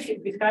let me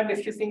describe a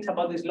few things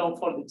about these long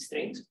folded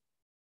strings.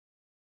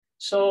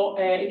 So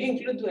if you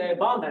include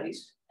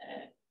boundaries,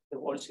 the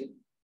worldsheet,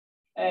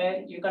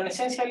 you can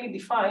essentially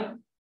define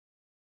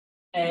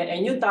a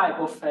new type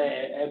of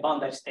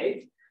boundary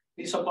state,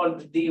 the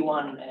so-called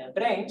D1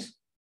 branes.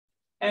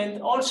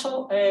 And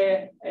also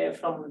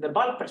from the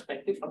bulk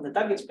perspective, from the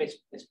target space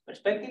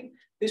perspective,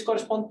 this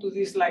corresponds to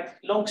these like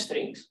long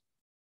strings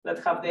that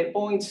have their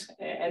points,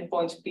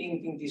 endpoints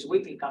pinned in these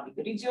weakly coupled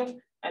regions,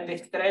 and they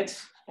stretch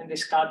and they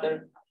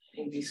scatter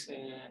in this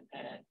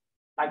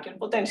vacuum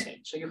potential.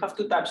 So you have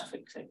two types of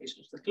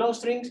excitations, the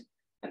closed strings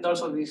and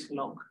also these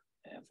long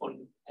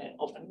folded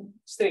open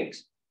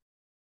strings.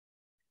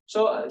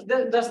 So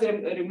just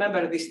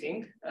remember this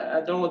thing.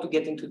 I don't want to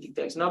get into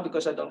details now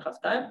because I don't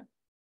have time.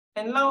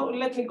 And now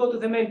let me go to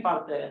the main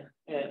part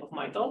of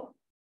my talk.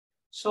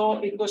 So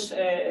it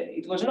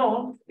was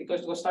known,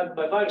 because it was studied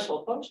by various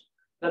authors,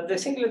 that the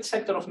singlet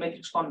sector of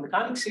matrix quantum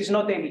mechanics is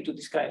not able to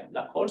describe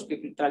black holes.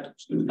 People tried to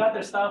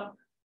scatter stuff,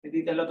 they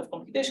did a lot of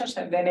computations,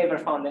 and they never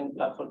found any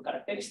black hole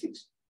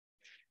characteristics.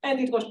 And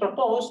it was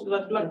proposed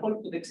that black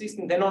hole could exist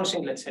in the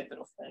non-singlet sector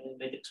of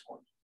matrix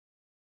quantum.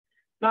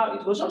 Now,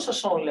 it was also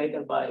shown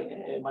later by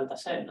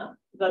Baltasena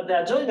that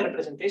the adjoint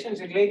representation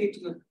is related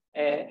to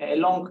a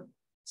long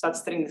such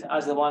strings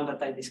as the one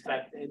that I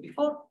described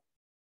before,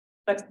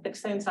 that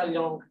extends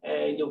along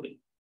UV.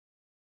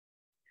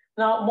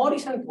 Now, more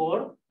recent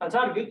work has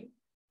argued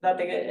that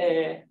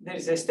there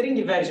is a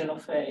stringy version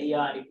of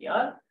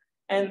ER-EPR,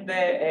 and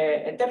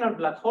the eternal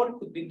black hole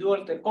could be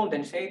dual to a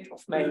condensate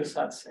of many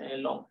such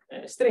long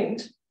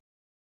strings.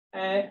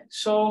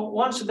 So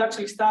one should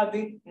actually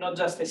study not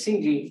just a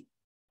single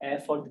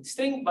folded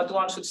string, but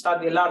one should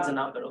study a larger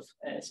number of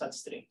such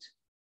strings.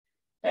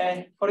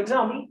 For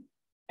example,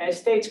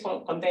 states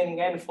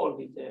containing n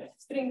folded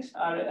strings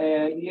are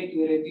related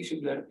to a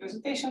reducible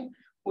representation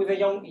with a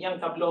young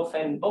tableau of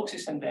n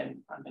boxes and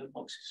then under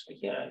boxes. So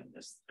here I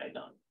just write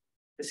down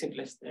the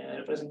simplest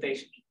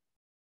representation.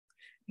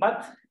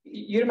 But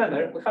you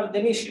remember, we have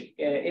an issue.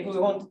 If we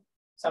want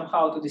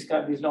somehow to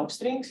describe these long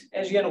strings,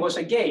 SUN was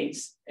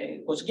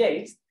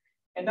gauged,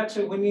 and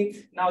actually we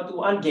need now to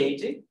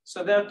ungauge it.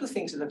 So there are two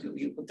things that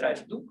you could try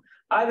to do.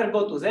 Either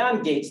go to the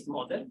ungauged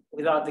model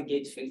without the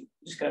gauge field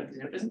to describe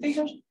these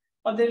representations,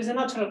 but there is a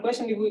natural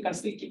question if we can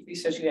still keep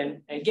this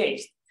SUN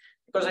gauged.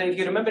 Because if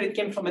you remember, it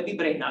came from a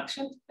D-brane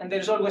action, and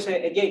there's always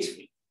a gauge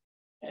field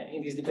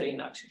in these D-brane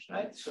actions,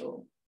 right?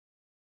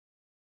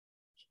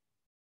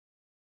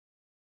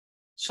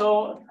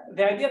 So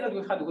the idea that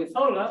we had with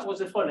Olga was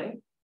the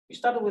following. You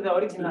started with the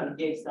original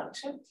gauged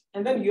action,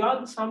 and then you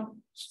add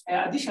some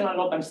additional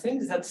open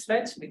strings that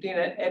stretch between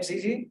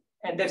FZZ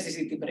and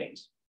FZZ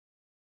branes,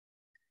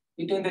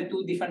 between the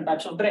two different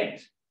types of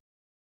branes.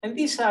 And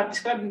these are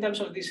described in terms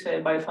of these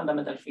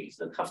biofundamental fields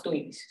that have two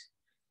indices.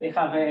 They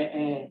have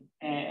an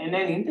N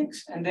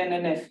index and then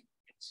an F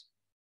index.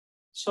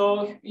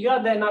 So you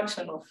add an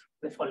action of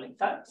the following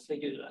type, the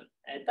usual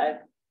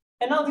type.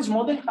 And now this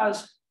model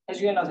has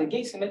SUN as a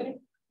gauge symmetry,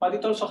 but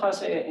it also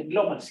has a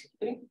global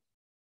symmetry.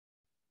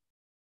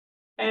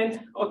 And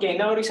okay,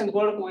 now recent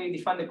work, we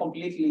defined a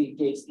completely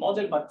gauged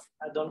model, but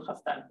I don't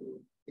have time to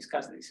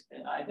discuss this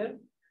either.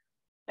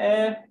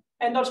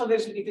 And also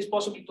it is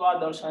possible to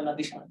add also an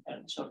additional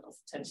term, sort of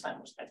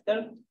Chern-Simons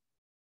term.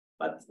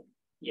 But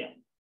yeah,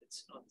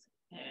 it's not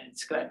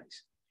described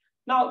this.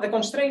 Now, the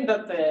constraint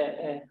that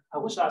I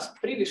was asked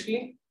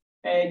previously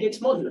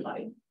gets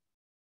modified.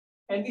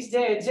 And this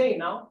J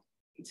now,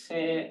 it's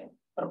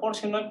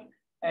proportional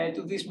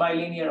to this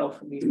bilinear of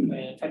the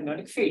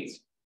fermionic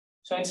fields.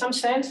 So in some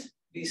sense,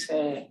 these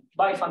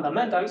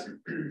bifundamentals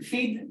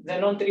feed the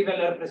non-trivial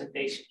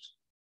representations,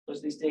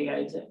 because this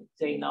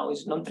J now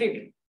is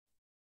non-trivial.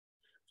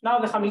 Now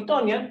the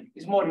Hamiltonian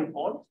is more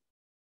involved.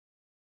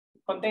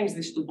 It contains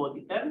these two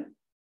body terms,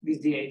 this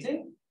Dij,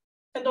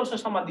 and also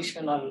some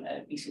additional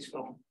pieces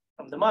from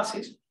the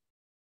masses.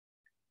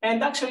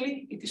 And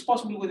actually, it is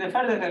possible with a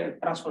further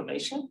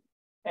transformation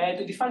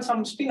to define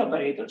some spin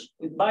operators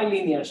with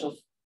bilinears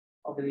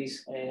of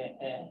these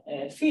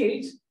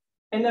fields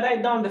and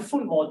write down the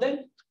full model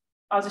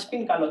as a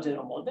spin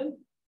Calogero model,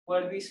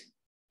 where this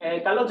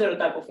Calogero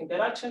type of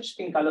interaction,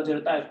 spin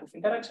Calogero type of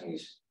interaction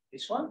is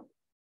this one,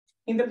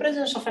 in the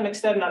presence of an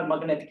external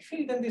magnetic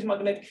field, and this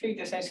magnetic field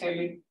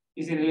essentially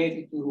is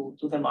related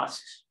to the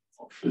masses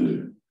of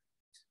fermions.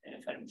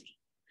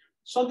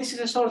 So this is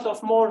a sort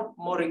of more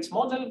rich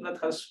model that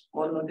has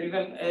more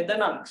non-trivial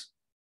dynamics.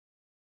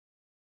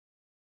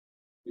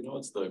 You know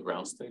what's the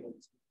ground state?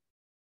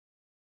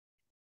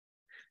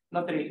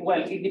 Not really.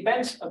 Well, it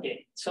depends.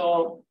 Okay,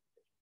 so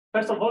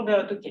first of all, there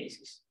are two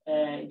cases.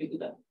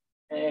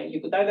 You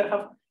could either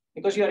have,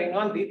 because you are in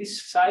 1D,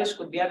 this size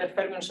could be either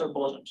fermions or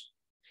bosons.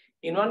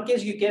 In one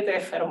case, you get a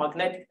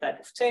ferromagnetic type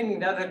of chain. In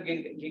the other,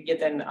 you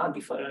get an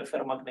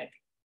anti-ferromagnetic.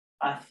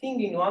 I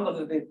think in one of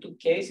the two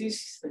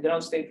cases, the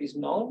ground state is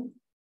known,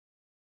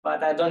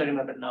 but I don't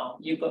remember now.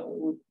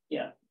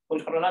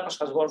 Polchronakos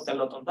has worked a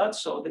lot on that,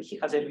 so that he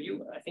has a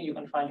review. I think you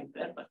can find it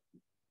there, but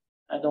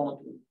I don't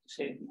want to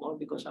say it more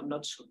because I'm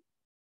not sure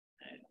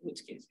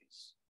which case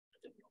is.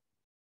 I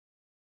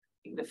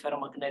think the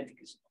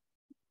ferromagnetic is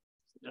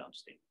the ground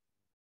state.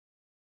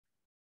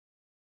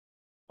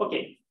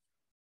 Okay.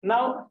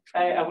 Now,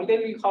 I will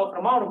tell you how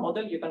from our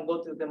model, you can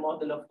go to the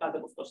model of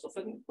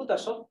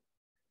Kazakov-Kostov-Kutasov.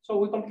 So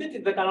we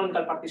computed the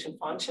canonical partition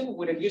function.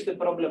 We reduced the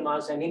problem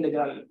as an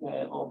integral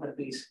over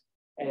these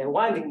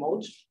winding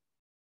modes.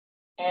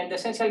 And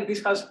essentially,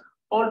 this has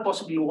all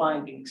possible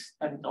windings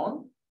turned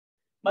on.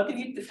 But if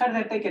you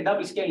further take a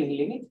double scaling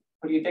limit,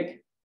 where you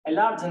take a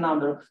large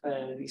number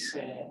of these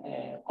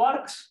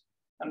quarks,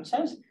 in some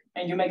sense,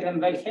 and you make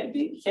them very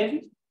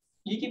heavy,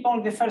 you keep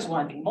only the first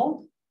winding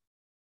mode.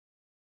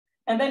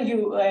 And then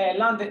you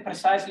land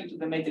precisely to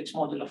the matrix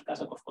model of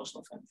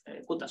Kazakov-Kostov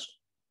and Kutasov.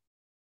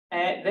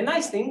 The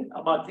nice thing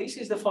about this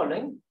is the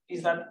following,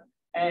 is that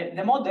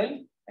the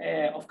model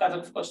of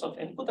Kazakov-Kostov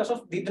and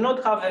Kutasov did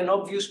not have an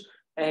obvious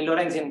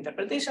Lorentzian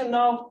interpretation.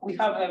 Now we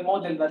have a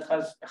model that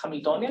has a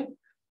Hamiltonian,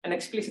 an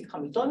explicit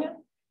Hamiltonian,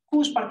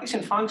 whose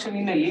partition function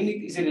in a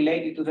limit is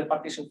related to the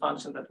partition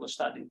function that was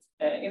studied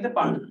in the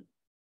past.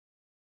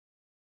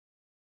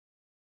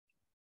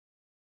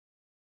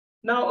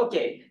 Now,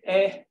 okay,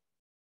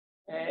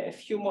 a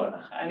few more.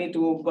 I need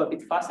to go a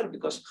bit faster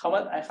because how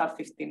much I have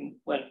 15.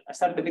 Well, I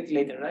started a bit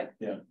later, right?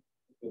 Yeah.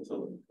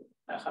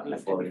 I have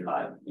left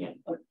 45. Yeah.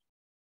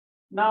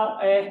 Now,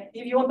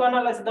 if you want to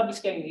analyze the double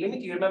scaling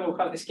limit, you remember we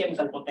have this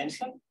chemical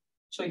potential.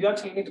 So you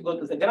actually need to go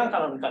to the grand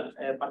canonical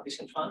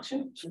partition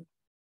function.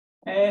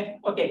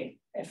 Okay.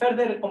 A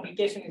further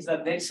complication is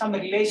that there is some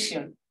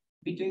relation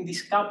between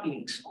these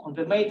couplings on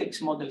the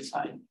matrix model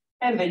side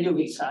and the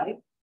UV side.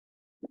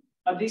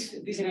 But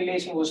this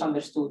relation was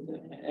understood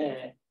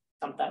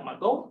some time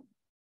ago.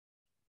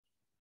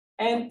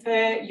 And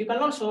you can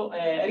also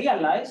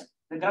realize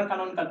the grand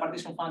canonical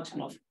partition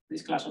function of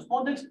this class of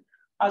models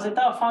as a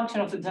tau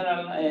function of the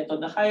general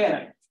Tonda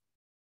hierarchy.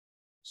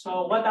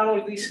 So what are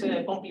all these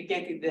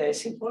complicated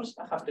symbols?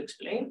 I have to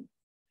explain.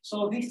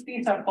 So these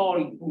things are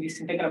called in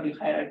this integrable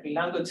hierarchy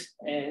language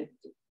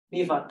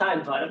Niva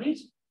time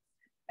variables.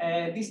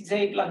 These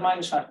J plus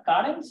minus are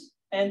currents,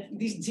 and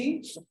this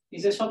G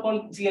is a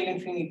so-called GL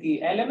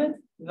infinity element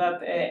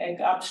that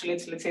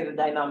encapsulates, let's say, the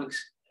dynamics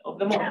of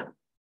the model.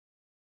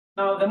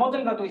 Now, the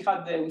model that we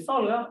had with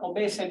Olga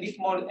obeys a bit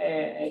more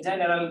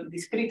general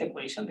discrete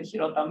equation, the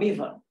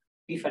Hirota-Miva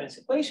difference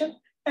equation,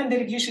 and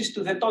reduces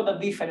to the total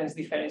difference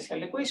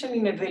differential equation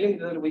in a limit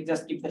that we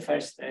just keep the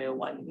first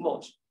winding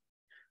modes.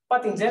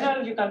 But in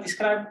general, you can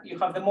describe, you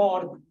have the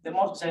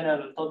most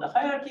general total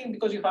hierarchy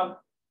because you have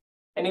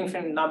an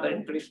infinite number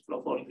in principle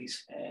of all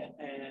these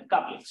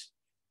couplings.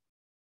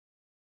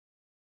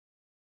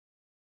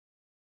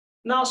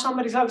 Now, some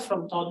results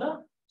from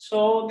Toda.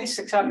 So this is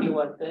exactly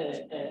what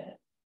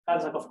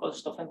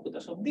Kazakov-Kostov and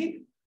Kutasov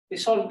did. They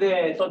solved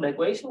the Toda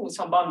equation with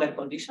some boundary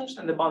conditions,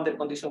 and the boundary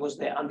condition was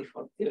the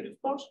anti-Ford theory,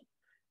 of course.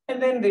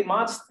 And then they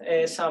matched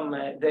some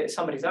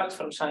results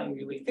from some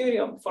UV theory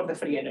for the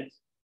free energy.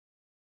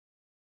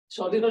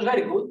 So this was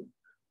very good,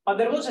 but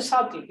there was a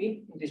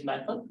subtlety in this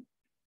method.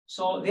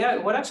 So they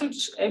were actually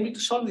able to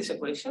solve this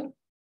equation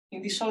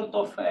in this sort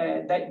of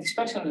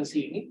dispersionless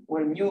limit,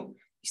 where mu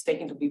is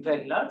taken to be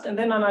very large, and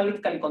then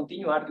analytically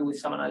continue, argue with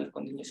some analytic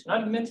continuation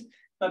arguments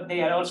that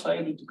they are also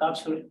able to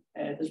capture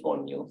the small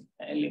mu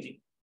limit,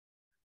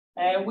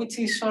 which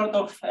is sort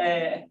of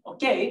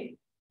okay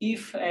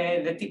if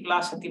the T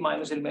plus and T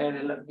minus are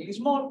relatively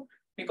small,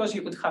 because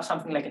you could have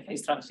something like a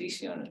phase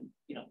transition, and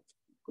it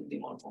could be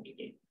more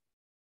complicated.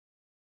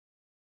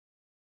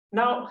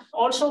 Now,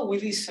 also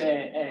with these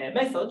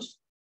methods,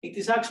 it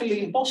is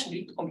actually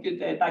impossible to compute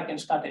tachyon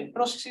scattering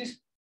processes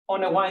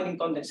on a winding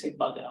condensate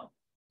background.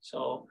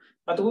 So,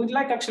 but we would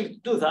like actually to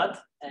do that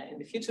in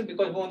the future,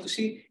 because we want to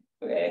see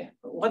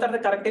what are the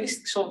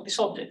characteristics of this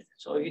object.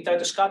 So if you try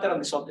to scatter on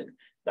this object,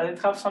 does it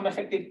have some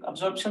effective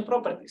absorption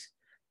properties?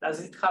 Does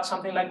it have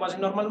something like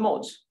quasi-normal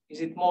modes?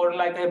 Is it more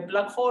like a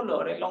black hole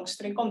or a long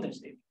string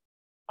condensate?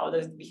 How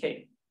does it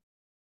behave?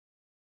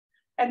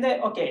 And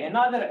okay,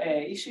 another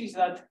issue is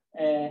that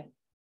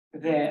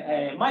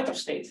the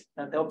microstates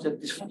that the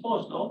object is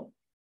composed of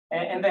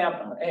and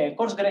the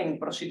coarse graining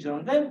procedure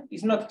on them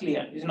is not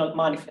clear, is not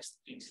manifest,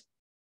 please.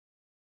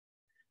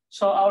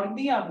 So our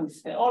idea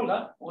with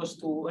Olga was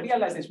to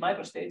realize these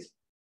microstates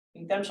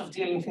in terms of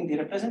GL infinity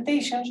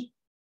representations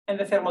and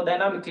the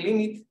thermodynamic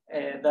limit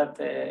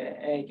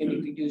that you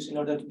need to use in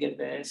order to get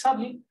the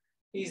sublimit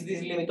is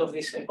this limit of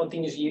these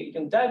continuous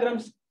unit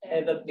diagrams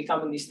that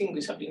become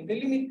indistinguishable in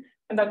the limit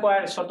and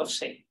acquire a sort of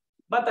shape.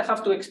 But I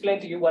have to explain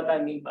to you what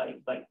I mean by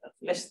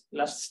that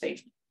last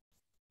statement.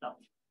 Now,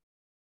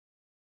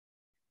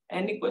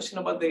 any question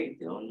about the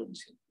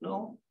ideology?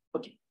 No?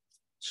 Okay.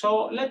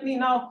 So let me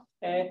now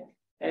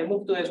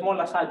move to a small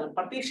aside on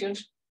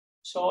partitions.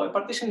 So a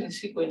partition is a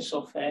sequence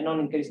of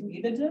non-increasing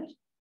integers.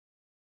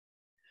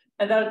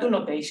 And there are two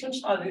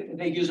notations,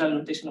 the usual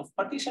notation of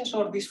partitions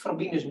or this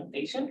Frobenius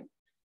notation.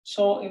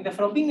 So in the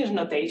Frobenius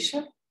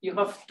notation, you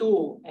have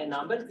two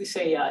numbers, this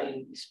AI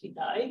and this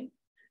beta I.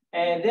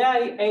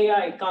 The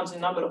AI counts the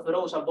number of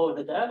rows above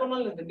the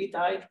diagonal and the beta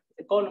I,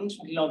 the columns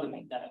below the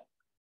main diagonal.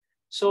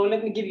 So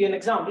let me give you an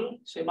example.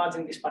 So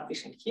imagine this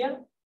partition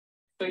here.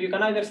 So you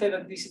can either say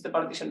that this is the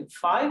partition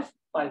 5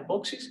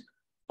 boxes,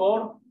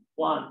 4,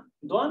 1,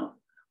 and 1,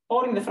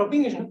 or in the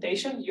Frobenius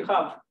notation, you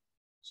have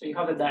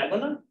a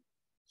diagonal.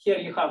 Here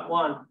you have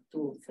 1,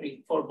 2,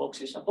 3, 4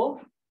 boxes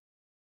above,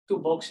 2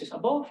 boxes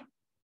above,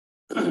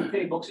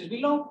 3 boxes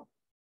below,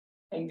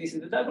 and this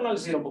is the diagonal,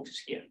 0 boxes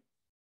here.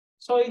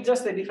 So it's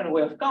just a different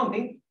way of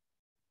counting.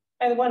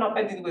 And when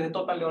appended with a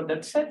totally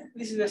ordered set,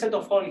 this is a set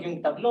of all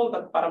Young tableau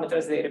that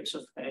parameters the ellipse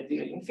of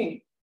DL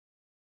infinity.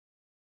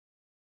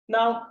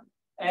 Now,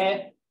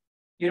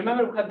 you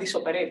remember we had this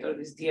operator,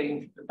 this DL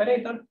infinity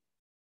operator.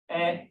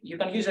 You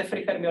can use a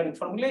free fermionic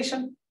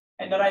formulation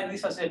and write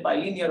this as a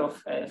bilinear of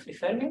free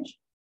fermions.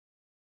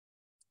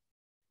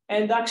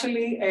 And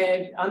actually,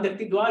 under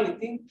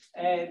T-duality,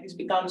 this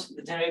becomes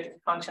the generated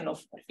function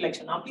of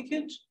reflection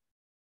amplitudes.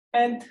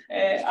 And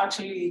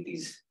actually, it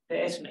is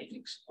the S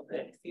matrix of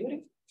the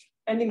theory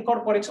and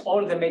incorporates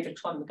all the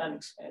matrix quantum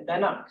mechanics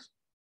dynamics.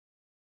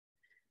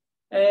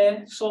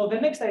 So the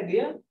next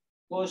idea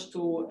was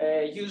to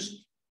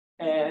use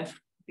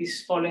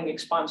this following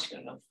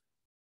expansion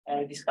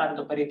of these current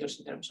operators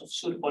in terms of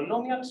pseudo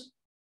polynomials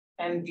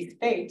and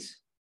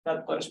dictates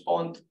that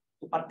correspond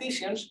to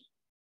partitions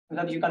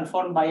that you can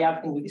form by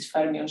acting with these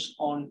fermions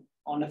on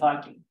a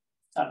vacuum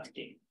start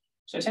K.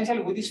 So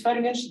essentially with these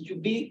fermions, you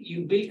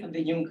build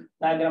the Young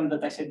diagram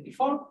that I said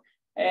before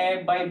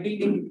by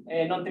building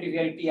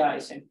non-trivial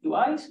PIs and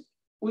QIs,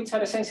 which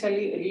are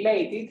essentially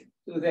related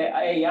to the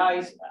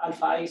AIs,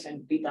 alpha I's,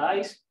 and beta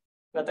I's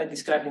that I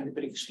described in the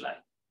previous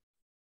slide.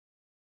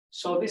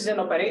 So this is an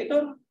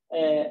operator,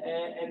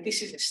 and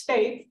this is a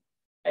state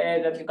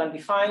that you can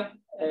define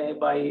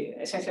by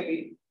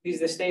essentially this is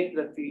the state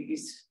that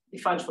is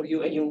defines for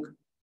you a Young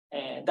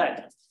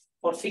diagram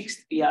for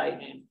fixed PI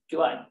and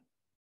QI.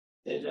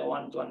 There's a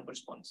one-to-one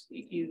correspondence.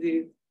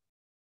 Is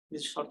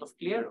this sort of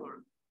clear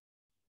or?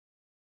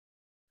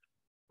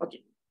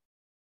 Okay.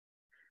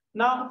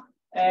 Now,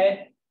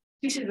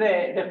 this is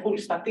the full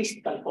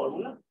statistical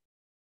formula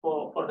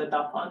for the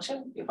tau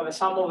function. You have a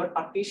sum over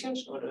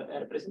partitions or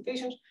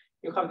representations.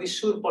 You have these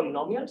pseudo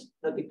polynomials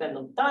that depend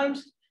on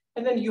times.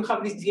 And then you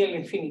have this GL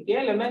infinity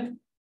element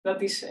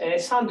that is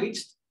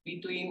sandwiched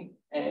between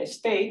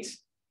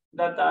states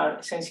that are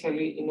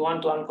essentially in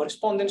one-to-one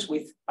correspondence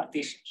with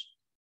partitions.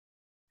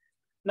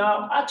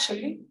 Now,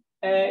 actually,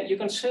 you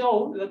can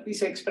show that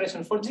this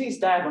expression for G is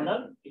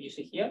diagonal, you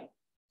see here.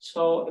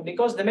 So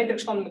because the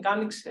matrix quantum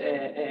mechanics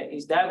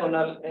is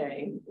diagonal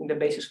in the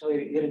basis of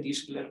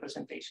irreducible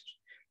representations.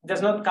 It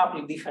does not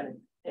couple different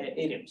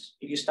irrems.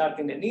 If you start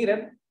in an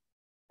irrem,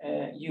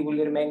 you will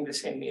remain the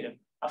same irrem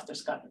after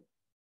scattering.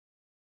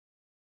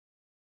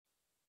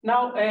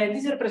 Now,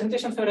 this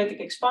representation theoretic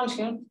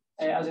expansion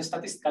as a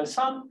statistical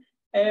sum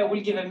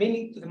will give a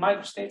meaning to the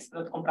microstates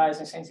that comprise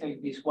essentially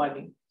this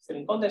winding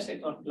string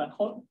condensate or black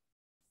hole.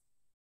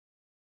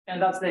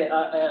 And that's the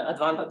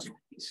advantage of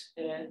this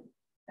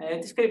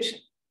description.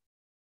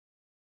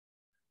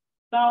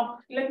 Now,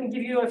 let me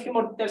give you a few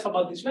more details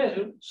about this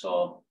measure.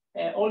 So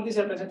all these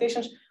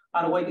representations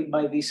are weighted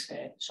by this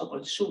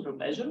so-called super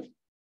measure.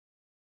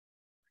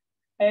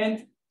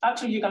 And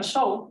actually, you can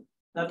show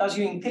that as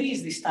you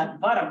increase these type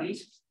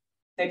variables,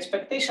 the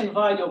expectation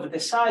value of the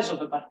size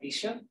of a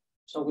partition,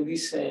 so with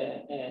this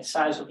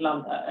size of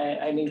lambda,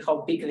 I mean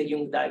how big the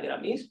Young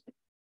diagram is,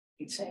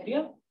 its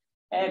area,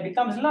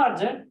 becomes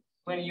larger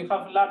when you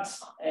have large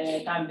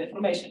time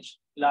deformations,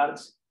 large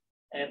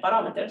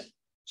parameters.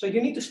 So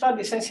you need to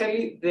study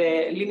essentially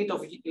the limit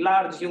of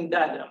large Young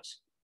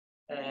diagrams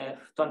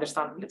to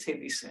understand, let's say,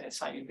 this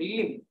sign of the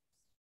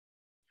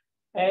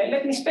limit.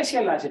 Let me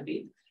specialize a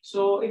bit.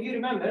 So if you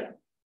remember,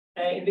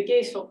 in the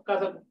case of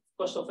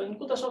Kazakov-Kostov and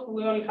Kutasov,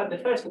 we only had the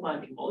first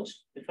winding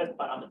modes, the first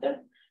parameter.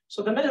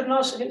 So the measure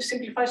now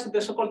simplifies to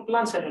the so-called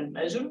Planck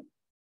measure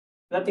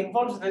that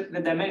involves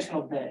the dimension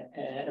of the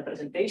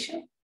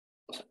representation.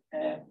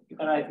 You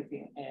can write it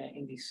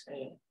in this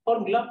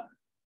formula.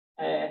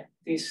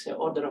 This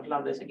order of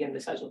lambda is again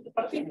the size of the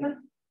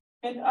partition.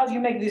 And as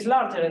you make this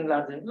larger and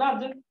larger and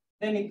larger,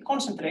 then it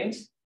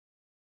concentrates,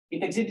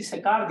 it exhibits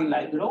a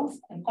Cardi-like growth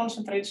and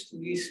concentrates to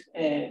this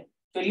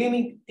to a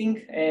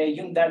limiting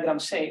Young diagram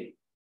shape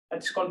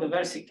that is called the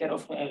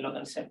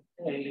Versiker-Logan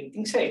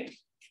limiting shape.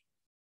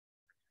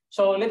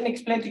 So let me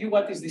explain to you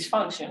what is this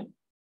function,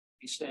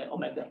 this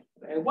omega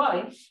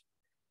y,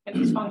 and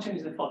this function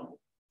is the following.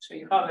 So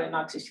you have an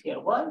axis here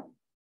y,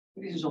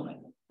 this is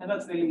omega, and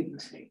that's the limiting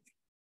shape.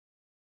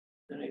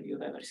 I don't know if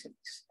you've ever seen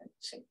this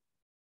shape.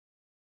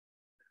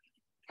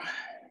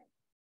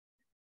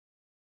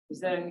 Is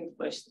there any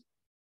question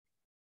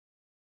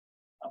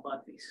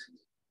about this?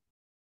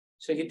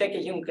 So you take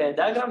a Young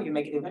diagram, you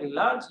make it very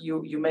large,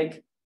 you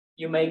make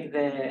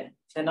the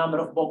number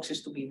of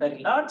boxes to be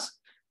very large,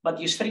 but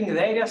you shrink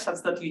the area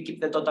such that you keep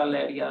the total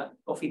area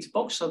of each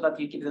box so that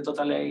you keep the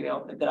total area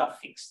of the graph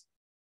fixed.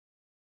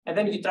 And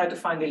then you try to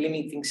find a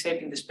limiting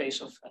shape in the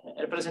space of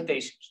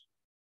representations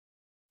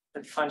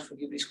that defines for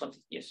you these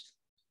quantities.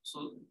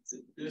 So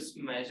this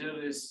measure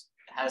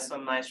has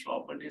some nice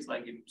properties,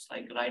 like it's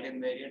like right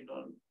invariant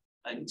or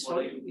like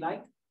Sorry,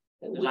 like?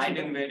 Light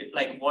invariant,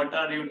 like what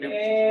are you doing?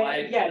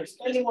 Yeah,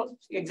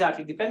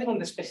 depending on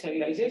the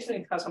specialization,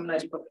 it has some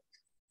nice properties.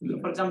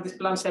 For example, this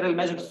Planck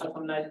measure has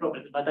some nice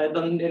properties, but I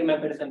don't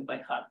remember them by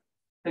heart.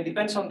 It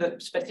depends on the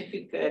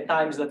specific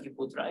times that you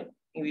put, right,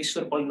 in these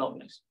super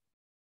polynomials.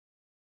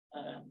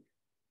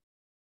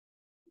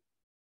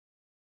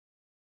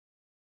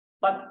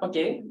 But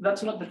okay,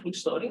 that's not the full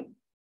story.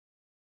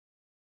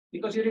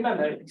 Because you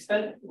remember,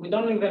 instead, we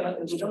don't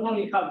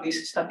only have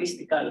this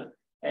statistical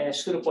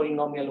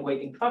pseudo-polynomial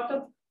weighting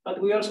factor, but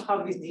we also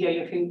have this GI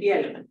infinity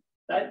element,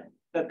 right?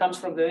 That comes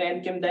from the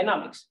NQM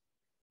dynamics,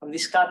 from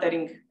this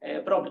scattering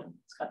problem,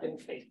 scattering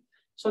phase.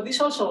 So this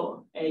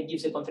also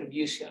gives a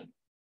contribution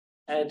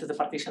to the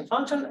partition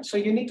function. So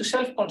you need to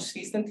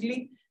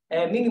self-consistently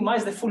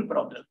minimize the full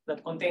problem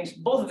that contains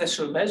both the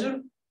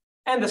surmeasure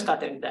and the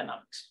scattering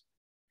dynamics.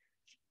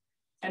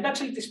 And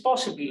actually, it is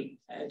possible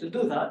to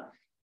do that.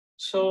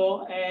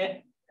 So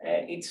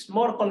it's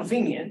more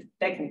convenient,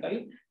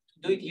 technically,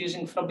 to do it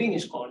using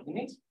Frobenius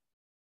coordinates.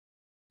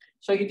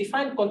 So you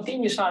define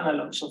continuous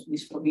analogs of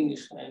these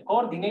Frobenius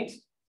coordinates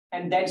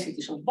and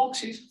densities of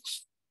boxes,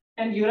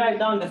 and you write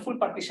down the full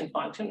partition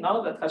function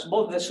now that has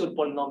both the Schur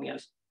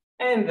polynomials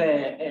and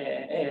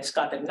the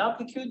scattering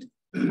amplitude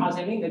as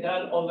an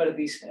integral over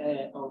this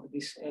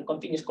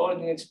continuous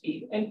coordinates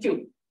P and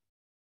Q.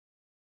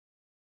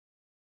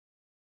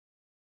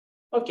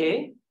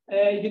 Okay,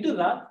 you do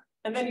that.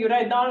 And then you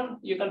write down,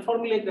 you can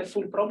formulate the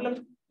full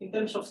problem in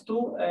terms of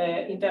two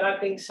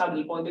interacting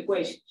saddle point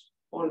equations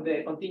for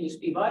the continuous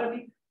P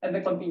variable and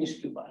the continuous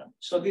Q variable.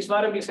 So these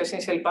variables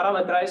essentially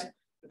parameterize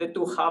the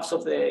two halves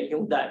of the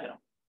Young diagram,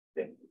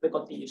 the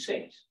continuous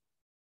shapes.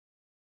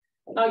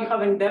 Now you have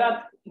an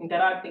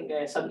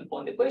interacting saddle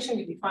point equation.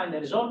 You define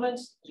the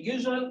resolvents as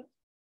usual.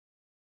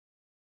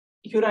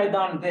 You write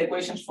down the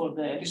equations for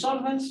the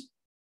resolvents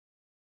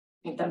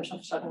in terms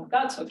of certain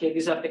cuts. Okay,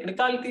 these are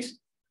technicalities.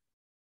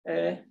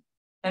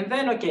 And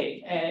then,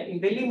 okay, in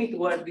the limit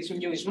where this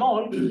mu is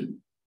small,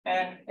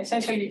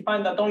 essentially you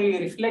find that only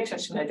reflection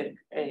symmetric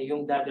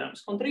Young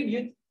diagrams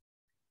contribute.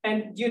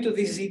 And due to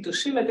this Z2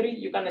 symmetry,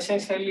 you can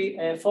essentially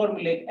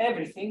formulate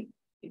everything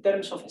in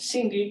terms of a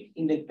single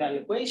integral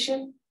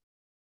equation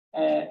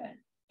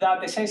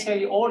that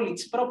essentially all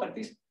its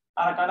properties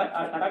are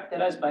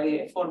characterized by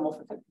a form of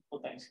effective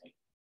potential.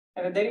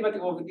 And the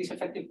derivative of this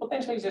effective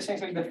potential is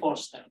essentially the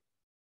force term.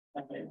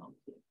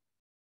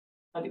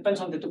 That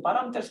depends on the two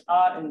parameters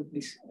R and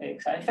this Xi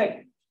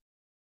effective.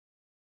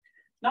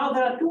 Now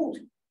there are two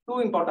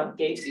important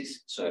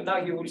cases. So now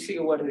you will see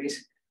where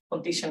these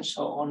conditions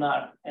on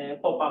R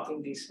pop up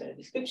in this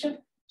description.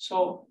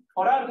 So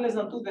for R less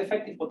than 2, the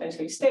effective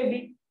potential is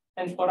stable,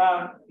 and for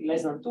R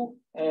less than 2,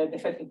 the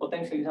effective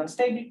potential is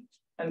unstable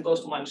and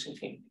goes to minus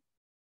infinity.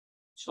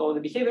 So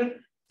the behavior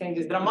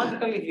changes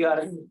dramatically if you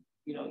are,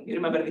 you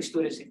remember these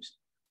two regimes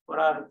for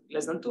R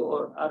less than 2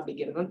 or R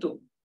bigger than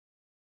 2.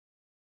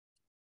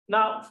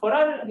 Now, for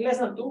R less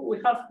than 2, we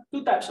have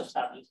two types of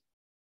saddles.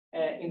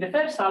 In the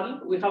first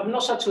saddle, we have no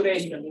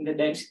saturation in the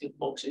density of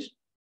boxes,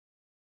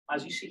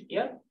 as you see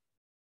here.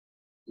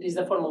 This is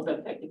the form of the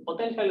effective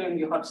potential, and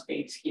you have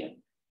states here.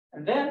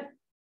 And then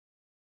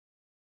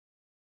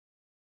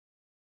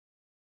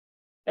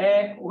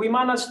we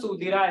managed to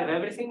derive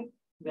everything,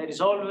 the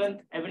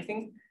resolvent,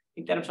 everything,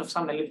 in terms of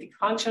some elliptic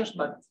functions,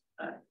 but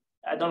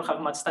I don't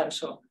have much time,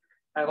 so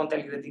I won't tell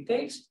you the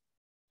details.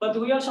 But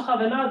we also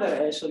have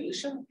another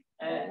solution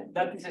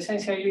that is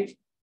essentially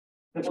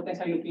the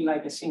potential looking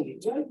like a single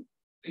gel.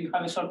 You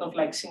have a sort of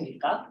like single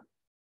cut.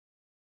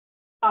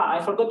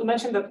 I forgot to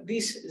mention that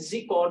this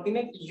z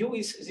coordinate, u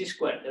is z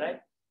squared, right?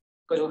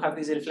 Because we have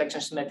these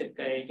reflection symmetric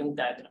unit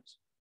diagrams.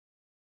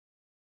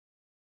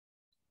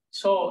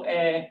 So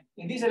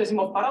in this regime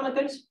of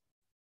parameters,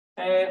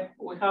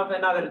 we have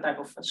another type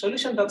of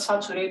solution that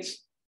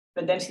saturates,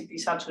 the density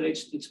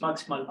saturates to its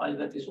maximal value,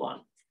 that is 1.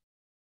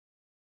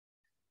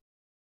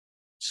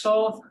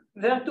 So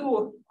there are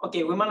two,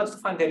 okay, we managed to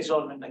find the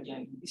resolvent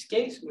again in this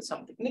case with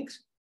some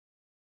techniques.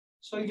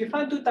 So you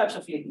find two types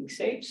of leading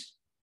shapes.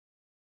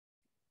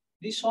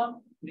 This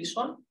one, this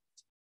one.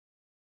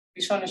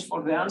 This one is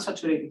for the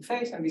unsaturated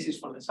phase, and this is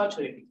for the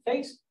saturated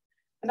phase.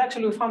 And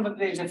actually, we found that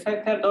there is a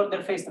third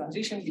order phase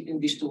transition between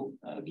these two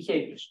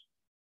behaviors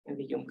in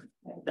the Young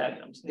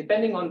diagrams,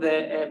 depending on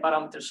the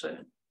parameters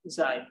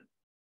xi.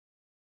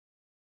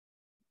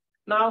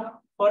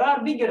 Now, for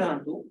r bigger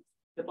than 2,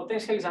 the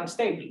potential is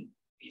unstable,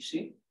 you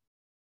see.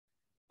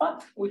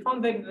 But we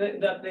found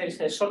that there is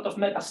a sort of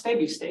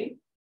metastable state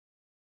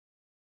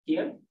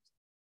here.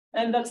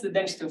 And that's the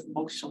density of the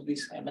boxes of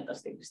this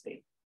metastable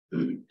state.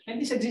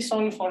 And this exists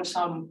only for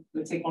some,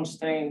 let's say,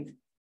 constrained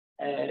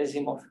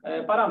regime of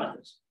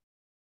parameters.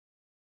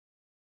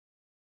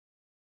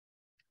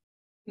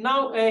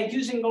 Now,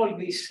 using all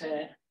these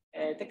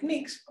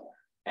techniques,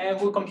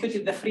 we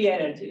computed the free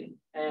energy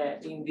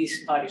in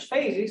these various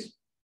phases.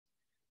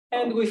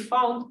 And we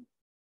found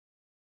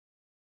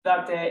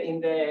that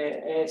in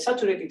the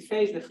saturated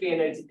phase, the free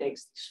energy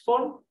takes this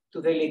form to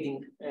the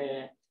leading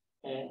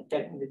in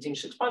the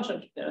Gaussian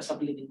expansion. There are some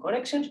leading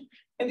corrections.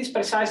 And this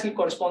precisely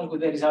corresponds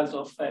with the results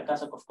of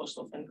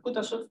Kazakov-Kostov and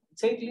Kutasov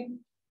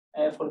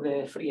for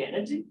the free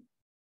energy.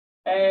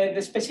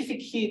 The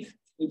specific heat,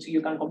 which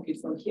you can compute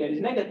from here, is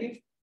negative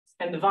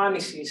and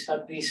vanishes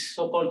at this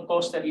so-called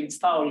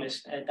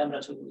Kosterlitz-Thouless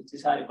temperature, which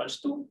is R equals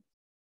 2.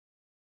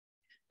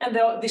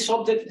 And this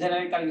object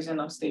generically is an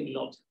unstable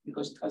object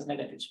because it has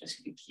negative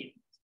specific heat.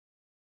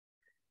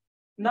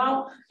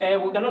 Now,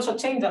 we can also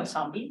change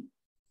ensemble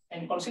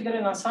and consider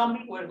an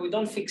ensemble where we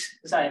don't fix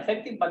xi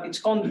effective, but its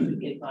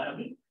conjugate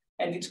variable.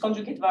 And its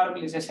conjugate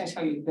variable is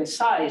essentially the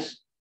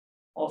size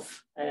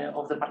of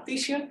the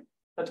partition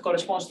that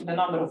corresponds to the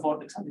number of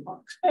vortex and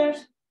vortex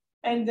pairs.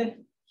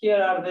 And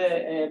here are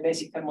the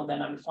basic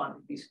thermodynamic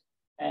quantities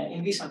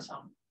in this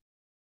ensemble.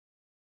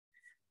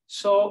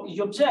 So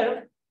you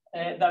observe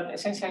that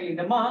essentially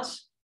the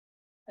mass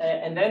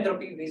and the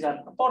entropy, these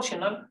are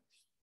proportional.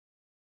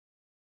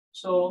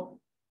 So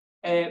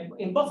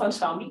in both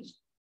ensembles,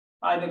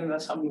 either in the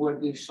ensemble where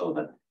we show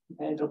that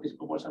the entropy is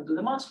proportional to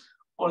the mass,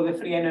 or the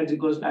free energy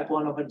goes like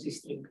 1 over G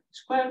string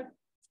squared,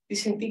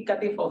 this is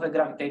indicative of a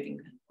gravitating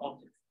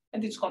object,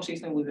 and it's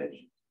consistent with the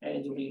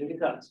Joule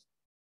results.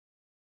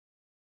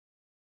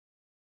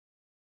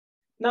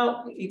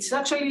 Now, it's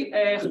actually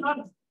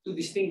hard to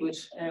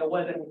distinguish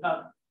whether we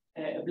have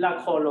a black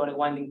hole or a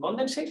winding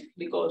condensate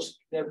because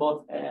they're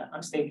both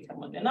unstable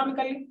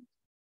thermodynamically.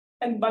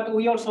 But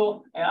we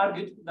also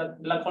argued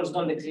that black holes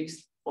don't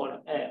exist for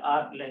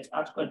R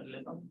squared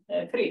less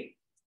than 3.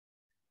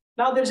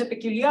 Now there's a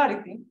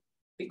peculiarity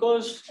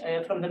because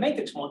from the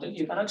matrix model,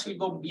 you can actually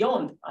go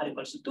beyond R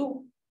equals to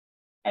 2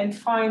 and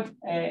find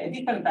a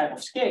different type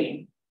of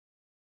scaling.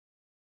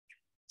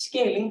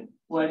 Scaling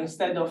where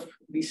instead of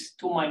this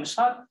 2 minus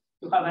R,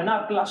 you have an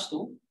R plus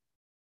 2,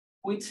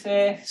 which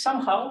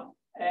somehow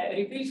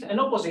reveals an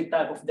opposite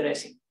type of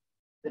dressing,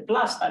 the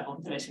plus type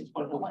of dressing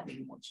for the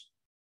winding modes.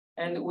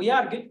 And we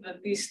argued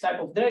that this type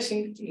of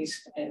dressing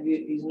is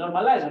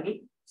normalizable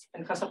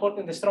and has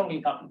supported the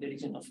strongly coupled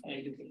region of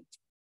Euclid.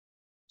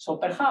 So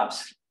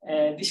perhaps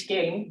this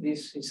scaling,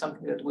 this is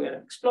something that we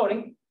are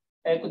exploring,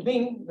 could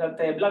mean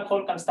that a black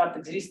hole can start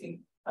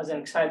existing as an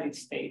excited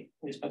state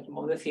in the spectrum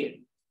of the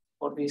theory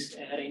for this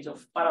range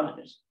of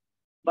parameters.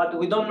 But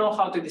we don't know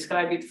how to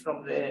describe it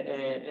from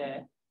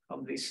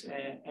this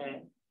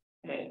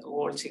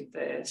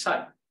worldsheet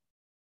side.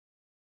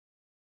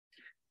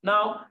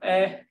 Now,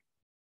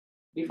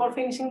 before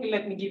finishing,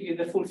 let me give you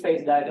the full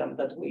phase diagram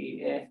that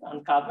we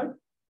uncovered.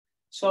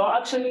 So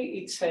actually,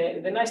 it's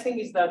the nice thing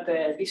is that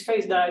this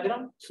phase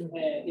diagram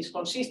is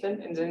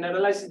consistent and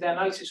generalizes the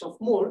analysis of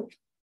Moore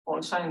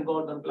on sine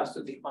Gordon plus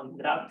 2D quantum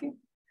gravity.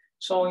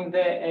 So in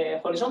the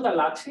horizontal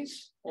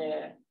axis,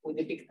 we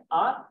depict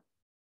R.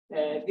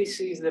 This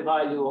is the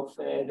value of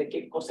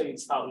the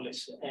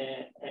Kosterlitz-Thouless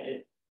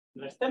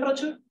inverse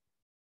temperature.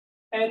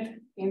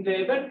 And in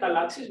the vertical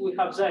axis, we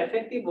have xi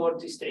effective or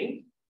G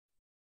string.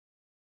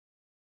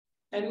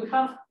 And we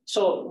have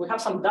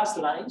some dust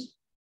lines,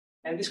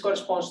 and this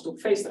corresponds to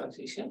phase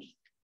transitions.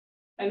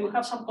 And we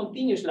have some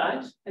continuous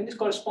lines, and this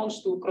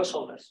corresponds to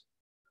crossovers.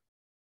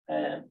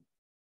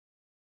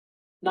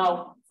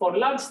 Now, for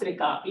large string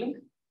coupling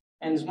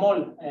and small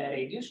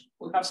radius,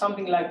 we have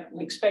something like,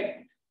 we expect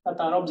that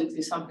our object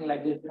is something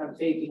like the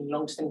gravitating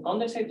long string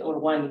condensate or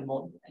winding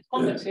mode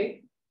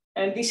condensate.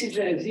 And this is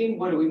the regime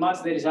where we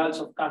match the results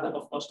of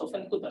Kazakov-Kostov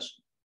and Kutasov.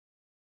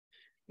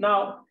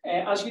 Now,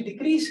 as you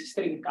decrease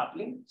string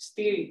coupling,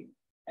 still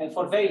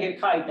for very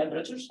high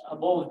temperatures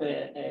above the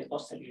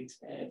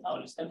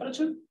Kosterlitz-Paulus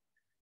temperature,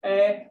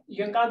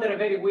 you encounter a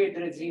very weird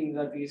regime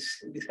that is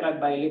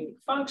described by elliptic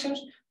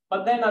functions.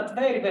 But then at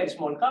very, very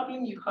small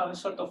coupling, you have a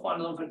sort of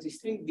 1/G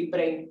string deep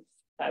brane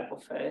type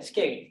of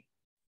scaling.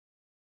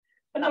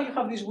 And now you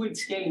have this weird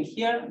scaling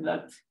here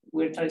that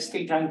we're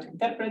still trying to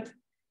interpret.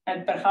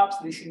 And perhaps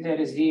this is a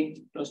regime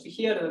close to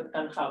here that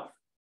can have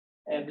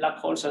black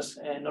holes as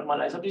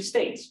normalizable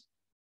states.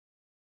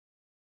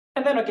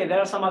 And then, okay,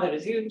 there are some other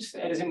regimes,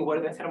 a regime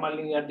where the thermal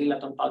linear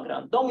dilaton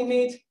background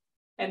dominates,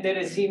 and the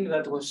regime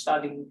that was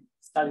studied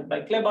by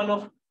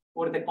Klebanov,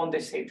 where the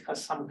condensate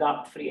has some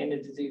gap-free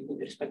energy with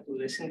respect to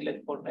the singlet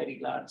for very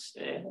large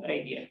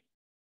radii.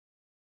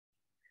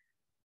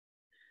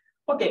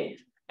 Okay,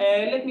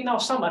 let me now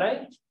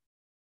summarize.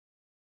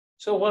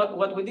 So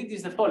what we did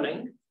is the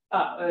following.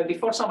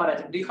 Before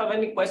summarizing, do you have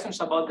any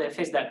questions about the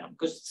phase diagram?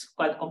 Because it's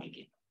quite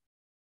complicated.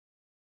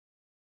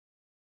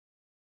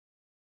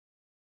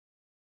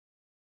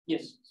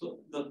 Yes. So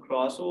the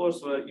crossovers,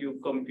 where you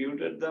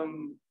computed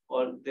them,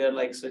 or they're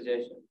like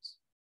suggestions?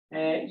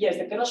 Yes,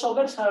 the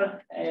crossovers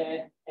are,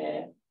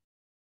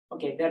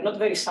 okay, they're not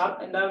very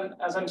sharp. And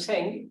as I'm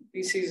saying,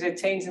 this is a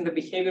change in the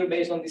behavior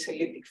based on these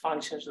elliptic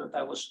functions that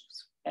I was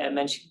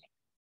mentioning.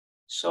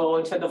 So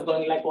instead of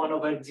going like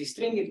 1/G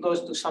string, it goes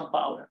to some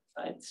power,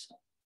 right? So,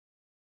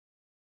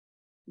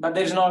 but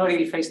there's no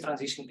real phase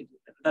transition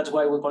between them. That's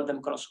why we call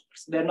them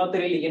crossovers. They're not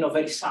really,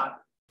 very sharp.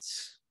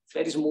 It's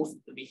very smooth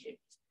to behave.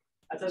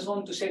 I just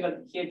want to say that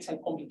here it's a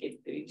complicated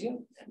region.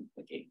 And,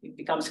 okay, it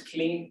becomes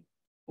clean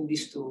in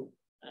these two,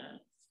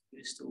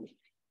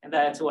 and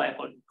that's why I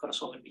call it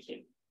crossover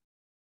behavior.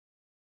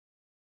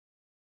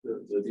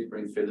 The deep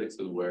brain physics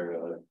is where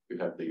you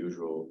have the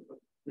usual.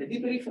 The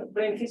deep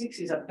brain physics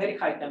is at very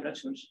high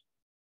temperatures,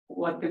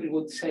 what people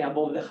would say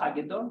above the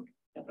Hagedorn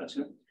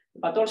temperature,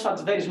 but also at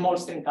very small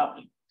string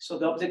coupling. So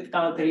the object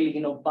cannot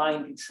really,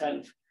 bind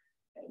itself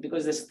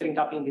because the string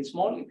coupling is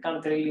small. It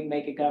can't really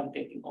make a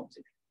gravitating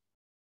object.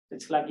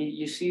 It's like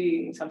you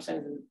see, in some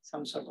sense,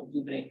 some sort of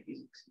deep brain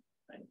physics.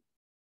 Right?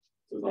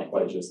 So it's not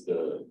quite just the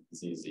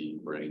ZZ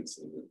brains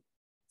and the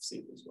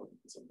sequence one,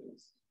 something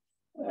else.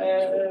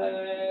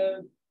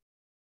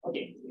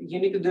 Okay, you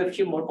need to do a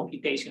few more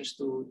computations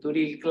to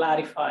really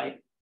clarify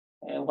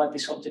what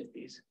this object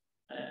is.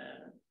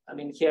 I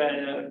mean,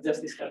 here,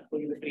 just this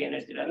calculate the free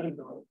energy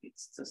level,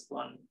 it's just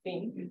one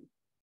thing.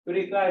 To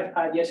really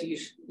clarify, yes,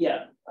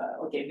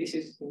 okay, this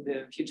is in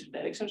the future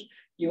directions.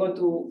 You want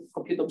to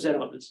compute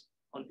observables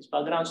on these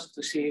backgrounds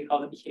to see how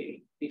they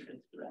behave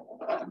differently.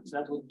 So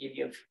that would give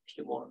you a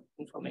few more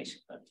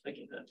information, but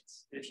again,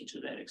 that's the future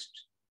directions.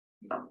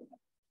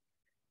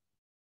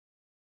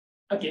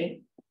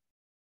 Okay.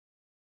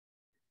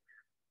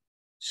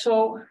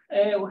 So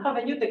we have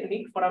a new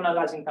technique for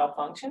analyzing tau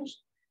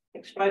functions,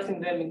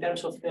 expressing them in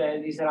terms of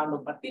these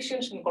random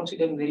partitions and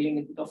considering the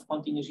limit of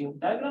continuous unit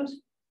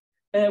diagrams.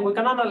 We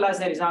can analyze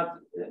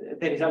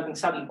the resulting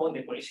saddle point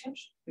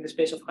equations in the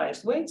space of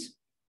highest weights.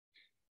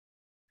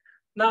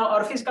 Now,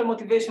 our physical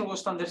motivation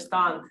was to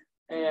understand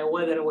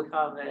whether we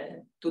have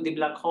a 2D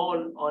black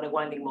hole or a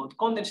winding mode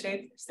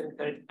condensate, string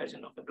theoretic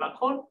version of a black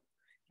hole,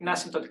 in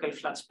asymptotically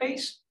flat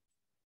space.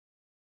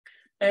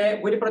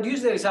 We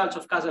reproduced the results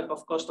of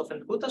Kazakov-Kostov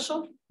and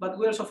Kutasov, but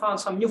we also found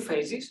some new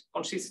phases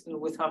consistent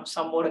with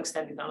some more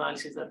extended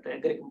analysis that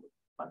Greg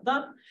had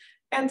done.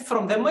 And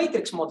from the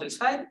matrix model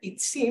side,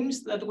 it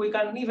seems that we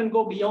can even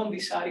go beyond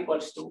this R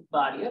equals to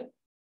barrier.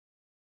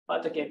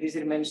 But again, this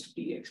remains to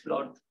be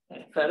explored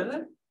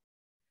further.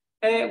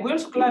 We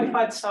also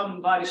clarified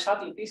some various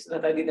subtleties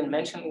that I didn't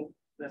mention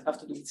that have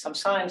to do with some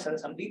science and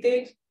some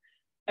details.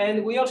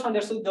 And we also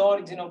understood the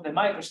origin of the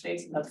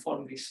microstates that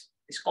form this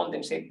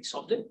condensate, this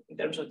object, in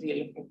terms of the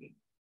elliptic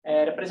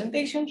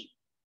representations.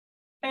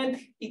 And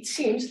it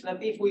seems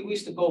that if we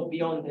wish to go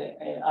beyond the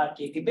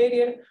RKT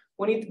barrier,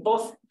 we need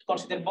to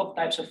consider both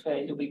types of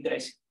Liouville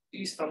dressing. At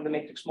least from the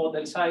matrix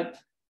model side,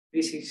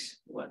 this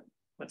is what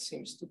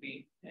seems to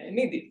be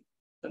needed,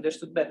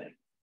 understood better.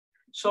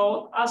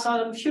 So as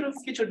a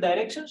future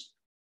directions,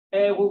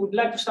 we would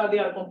like to study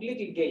our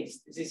completely gauged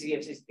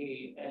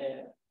ZZFZT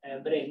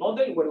brain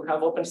model, where we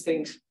have open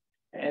strings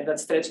that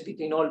stretch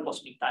between all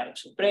possible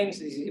types of brains,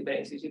 ZZ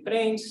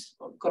brains,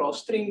 or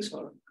cross strings,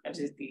 or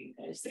FZT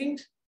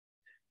strings.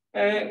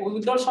 We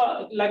would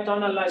also like to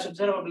analyze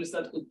observables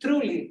that could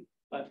truly,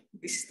 but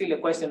this is still a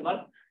question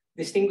mark,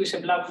 distinguish a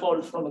black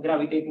hole from a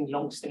gravitating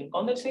long string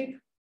condensate,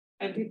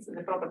 and it's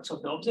the properties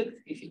of the object,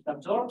 if it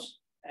absorbs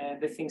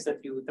the things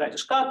that you try to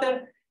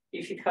scatter,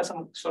 if it has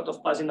some sort of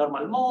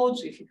quasi-normal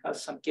modes, if it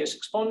has some chaos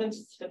exponents,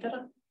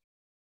 etc.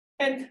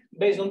 And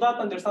based on that,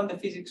 understand the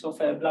physics of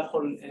a black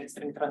hole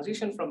string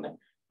transition from a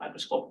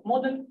microscopic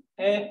model.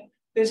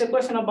 There's a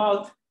question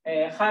about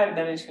higher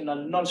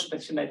dimensional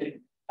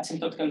non-supersymmetric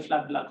asymptotically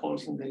flat black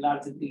holes in the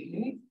largest big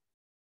limit.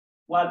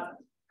 What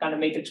kind of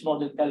matrix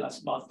model tell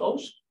us about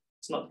those?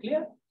 It's not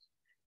clear.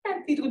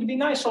 And it would be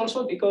nice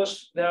also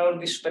because there are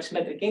these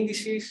supersymmetric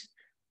indices,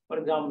 for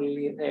example,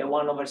 the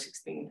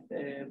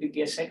 1/16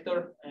 BPS sector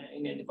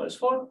in n equals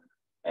 4,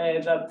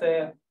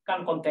 that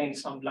can contain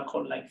some black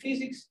hole-like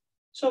physics.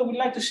 So we'd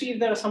like to see if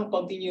there are some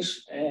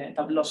continuous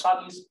tableau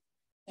saddles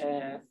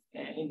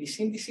in these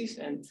indices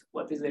and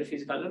what is their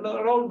physical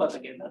role. But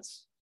again, that's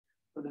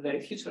for the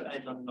very future. I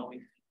don't know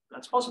if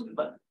that's possible,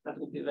 but that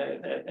would be very,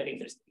 very, very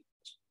interesting.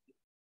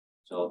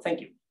 So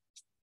thank you.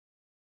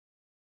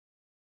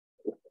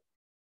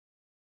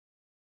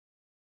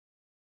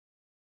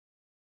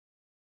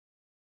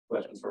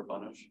 Questions for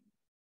Panos?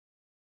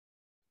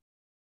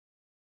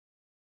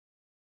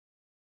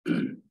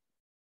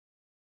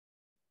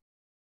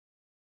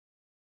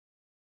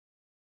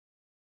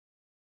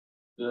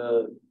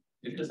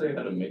 Did you say you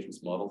had a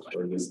matrix model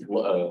for this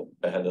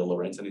that had a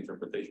Lorentzian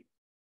interpretation?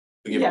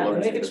 Yeah, the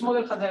matrix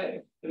model had a,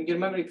 you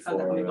remember it had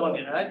a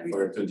Hamiltonian, right?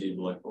 For a 2D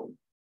black hole.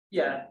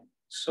 Yeah,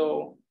 so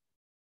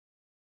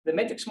the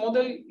matrix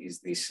model is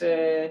this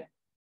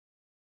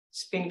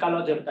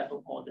spin-Calogero type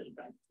of model,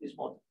 right? This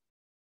model.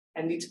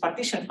 And its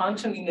partition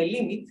function in a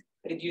limit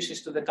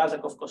reduces to the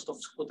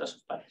Kazakov-Kostov-Kutasov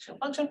partition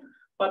function,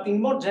 but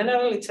in more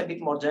general, it's a bit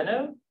more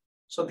general.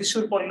 So these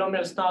two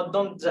polynomials now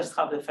don't just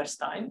have the first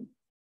time,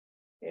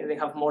 they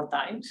have more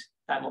time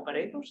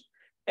operators.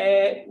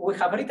 We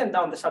have written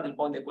down the saddle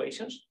point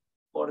equations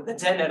for the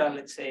general,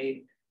 let's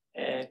say,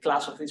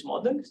 class of these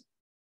models,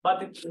 but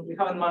we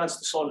haven't managed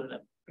to solve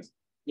them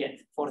yet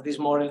for this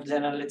more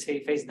general, let's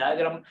say, phase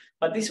diagram.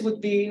 But this would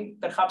be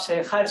perhaps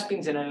a higher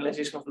spin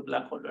generalization of the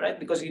black hole, right?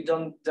 Because you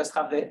don't just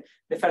have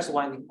the first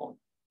winding mode,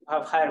 you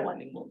have higher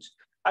winding modes.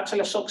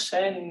 Actually, Ashok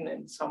Sen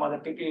and some other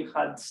people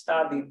had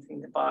studied in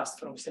the past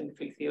from extended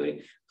field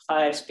theory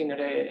higher spin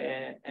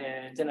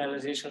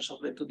generalizations of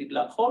the 2D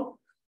black hole.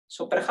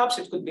 So perhaps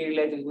it could be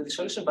related with the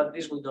solution, but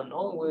this we don't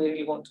know. We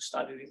really want to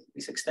study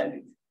this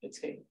extended,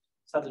 let's say,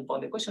 saddle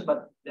point equation,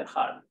 but they're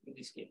hard in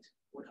this case.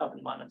 We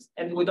haven't managed,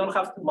 and we don't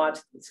have to match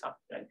it with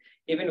something, right?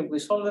 Even if we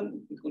solve them,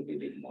 it will be a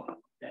bit more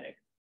direct.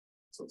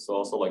 So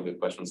also like the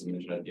questions you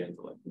mentioned at the end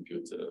to like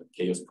compute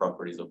chaos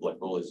properties of black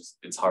hole is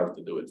it's hard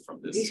to do it from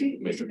this. This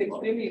is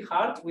extremely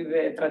hard with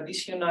the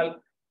traditional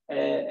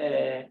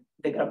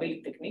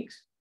degradability techniques,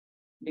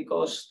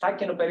 because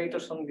tachyon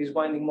operators on this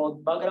winding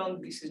mode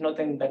background, this is not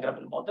an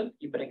integrable model,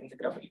 you break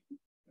integrability.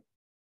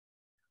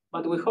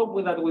 But we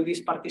hope that with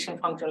this partition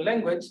function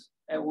language,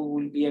 we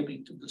will be able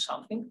to do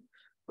something.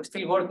 We're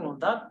still working on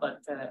that, but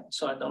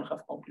so I don't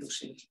have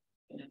conclusive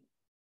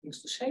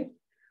things to say.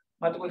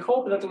 But we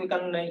hope that we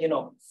can,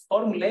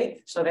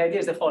 formulate. So the idea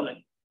is the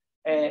following: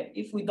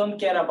 if we don't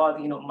care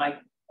about,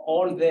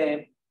 all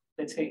the,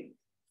 let's say,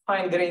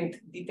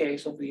 fine-grained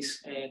details of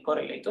these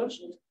correlators,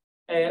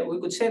 we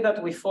could say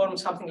that we form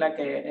something like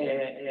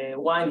a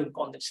winding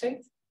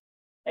condensate.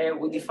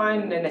 We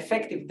define an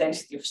effective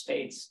density of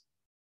states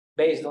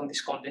based on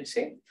this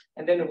condensate,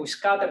 and then we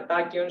scatter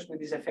tachyons with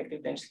this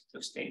effective density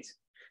of states.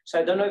 So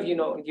I don't know if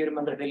if you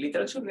remember the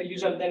literature, the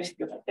usual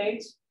density of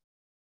states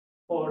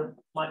for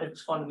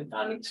matrix quantum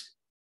mechanics.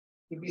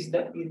 It is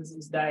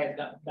this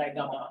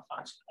digamma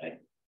function, right?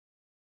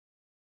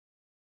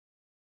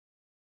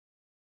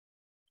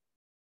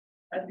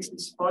 And this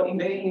is for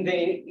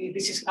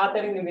this is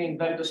scattering in the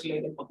invariant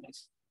oscillator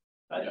potential,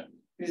 right? Yeah.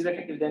 This is the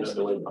effective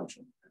density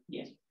function.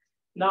 Yes.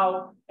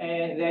 Now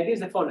the idea is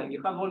the following: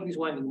 you have all these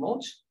winding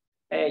modes,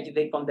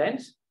 they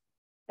condense,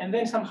 and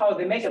then somehow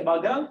they make a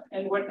background,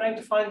 and we're trying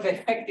to find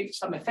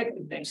some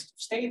effective density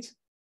of states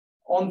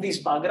on this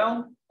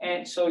background,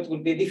 and so it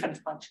will be a different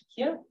function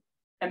here,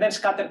 and then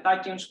scatter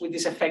tachyons with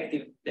this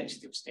effective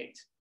density of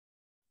states.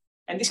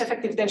 And this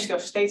effective density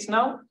of states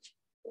now,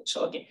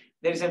 so okay,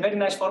 there is a very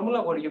nice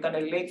formula where you can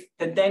relate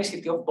the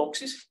density of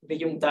boxes, the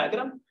unit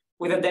diagram,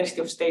 with the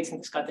density of states in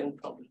the scattering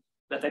problem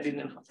that I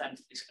didn't have time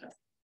to describe.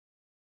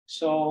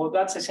 So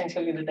that's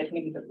essentially the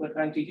technique that we're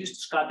trying to use to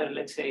scatter,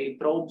 let's say,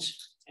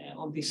 probes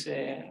on this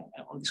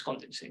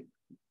condensate.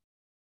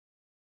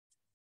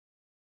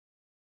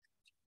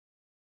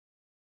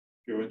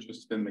 If you're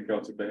interested in the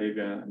chaotic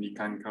behavior and you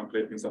can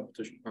calculate things like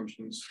partition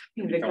functions,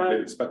 you can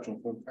calculate the spectral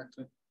form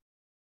factor.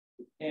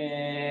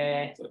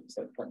 Is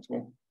that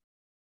practical?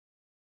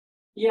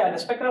 Yeah, the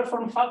spectral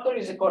form factor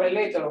is a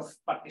correlator of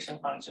partition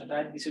functions,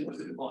 right? This is what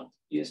we want.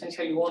 You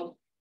essentially want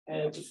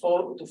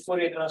to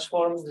Fourier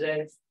transform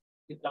Z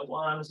beta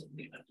 1,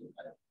 beta 2.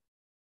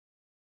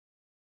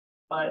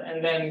 But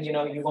and then you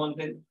want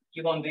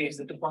this,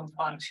 the 2-point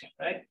function,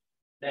 right?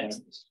 That's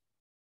this.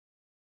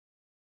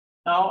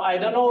 Now I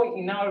don't know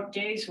in our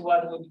case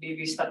what would be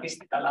the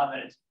statistical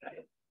average,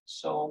 right?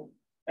 So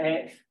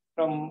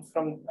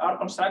from our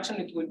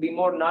construction, it would be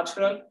more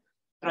natural to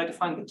try to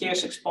find the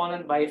chaos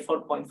exponent by a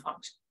 4-point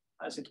function,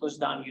 as it was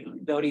done in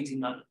the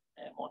original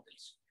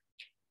models.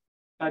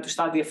 Try to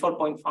study a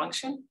 4-point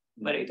function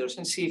operators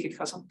and see if it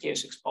has some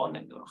chaos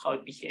exponent or how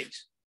it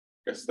behaves.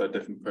 I guess they're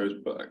different approach,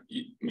 but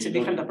it's a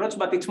different approach,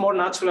 but it's more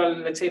natural,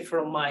 let's say,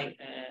 from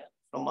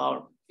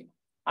our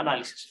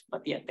analysis.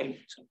 But yeah, tell me.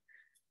 So.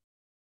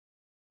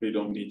 You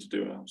don't need to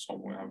do a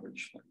somewhere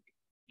average.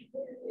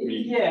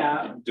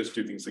 Yeah. Just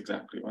do things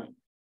exactly, right?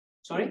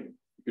 Sorry?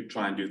 You could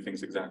try and do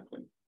things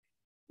exactly.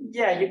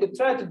 Yeah, you could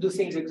try to do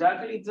things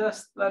exactly,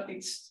 just that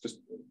it's just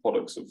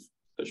products of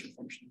partition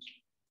functions.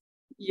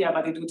 Yeah,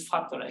 but it would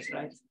factorize,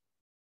 right?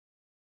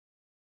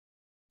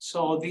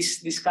 So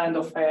this kind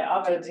of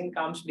averaging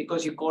comes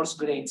because you coarse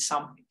grained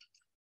something.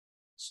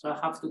 So I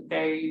have to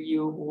tell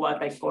you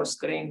what I coarse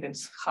grained and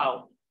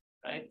how,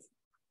 right?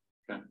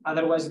 Okay.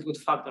 Otherwise it would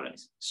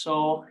factorize.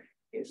 So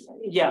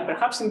yeah,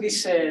 perhaps in this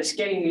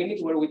scaling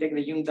limit where we take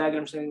the unit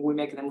diagrams and we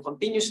make them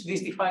continuous,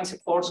 this defines a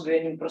coarse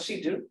graining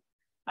procedure.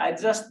 I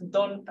just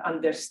don't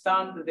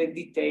understand the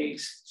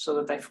details so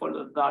that I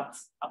follow that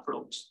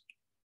approach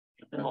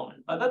at the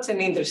moment. But that's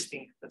an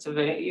interesting,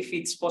 if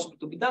it's possible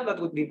to be done, that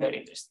would be very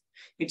interesting.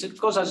 It's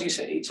because, as you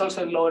say, it's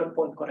also a lower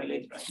point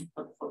correlator, right?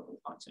 For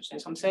functions. In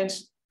some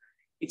sense,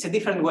 it's a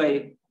different way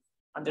of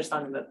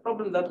understanding that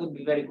problem. That would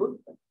be very good.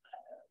 But,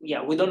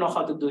 yeah, we don't know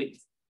how to do it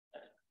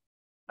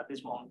at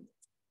this moment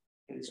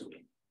in this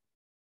way.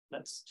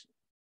 That's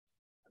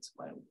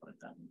why we put it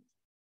down.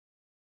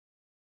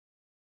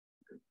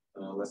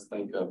 Let's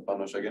thank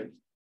Panos again.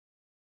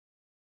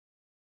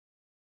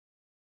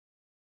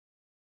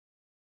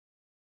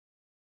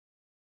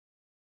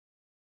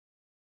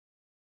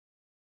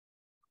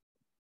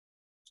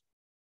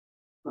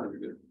 Very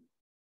good.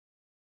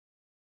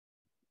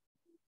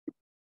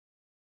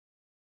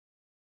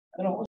 I don't know.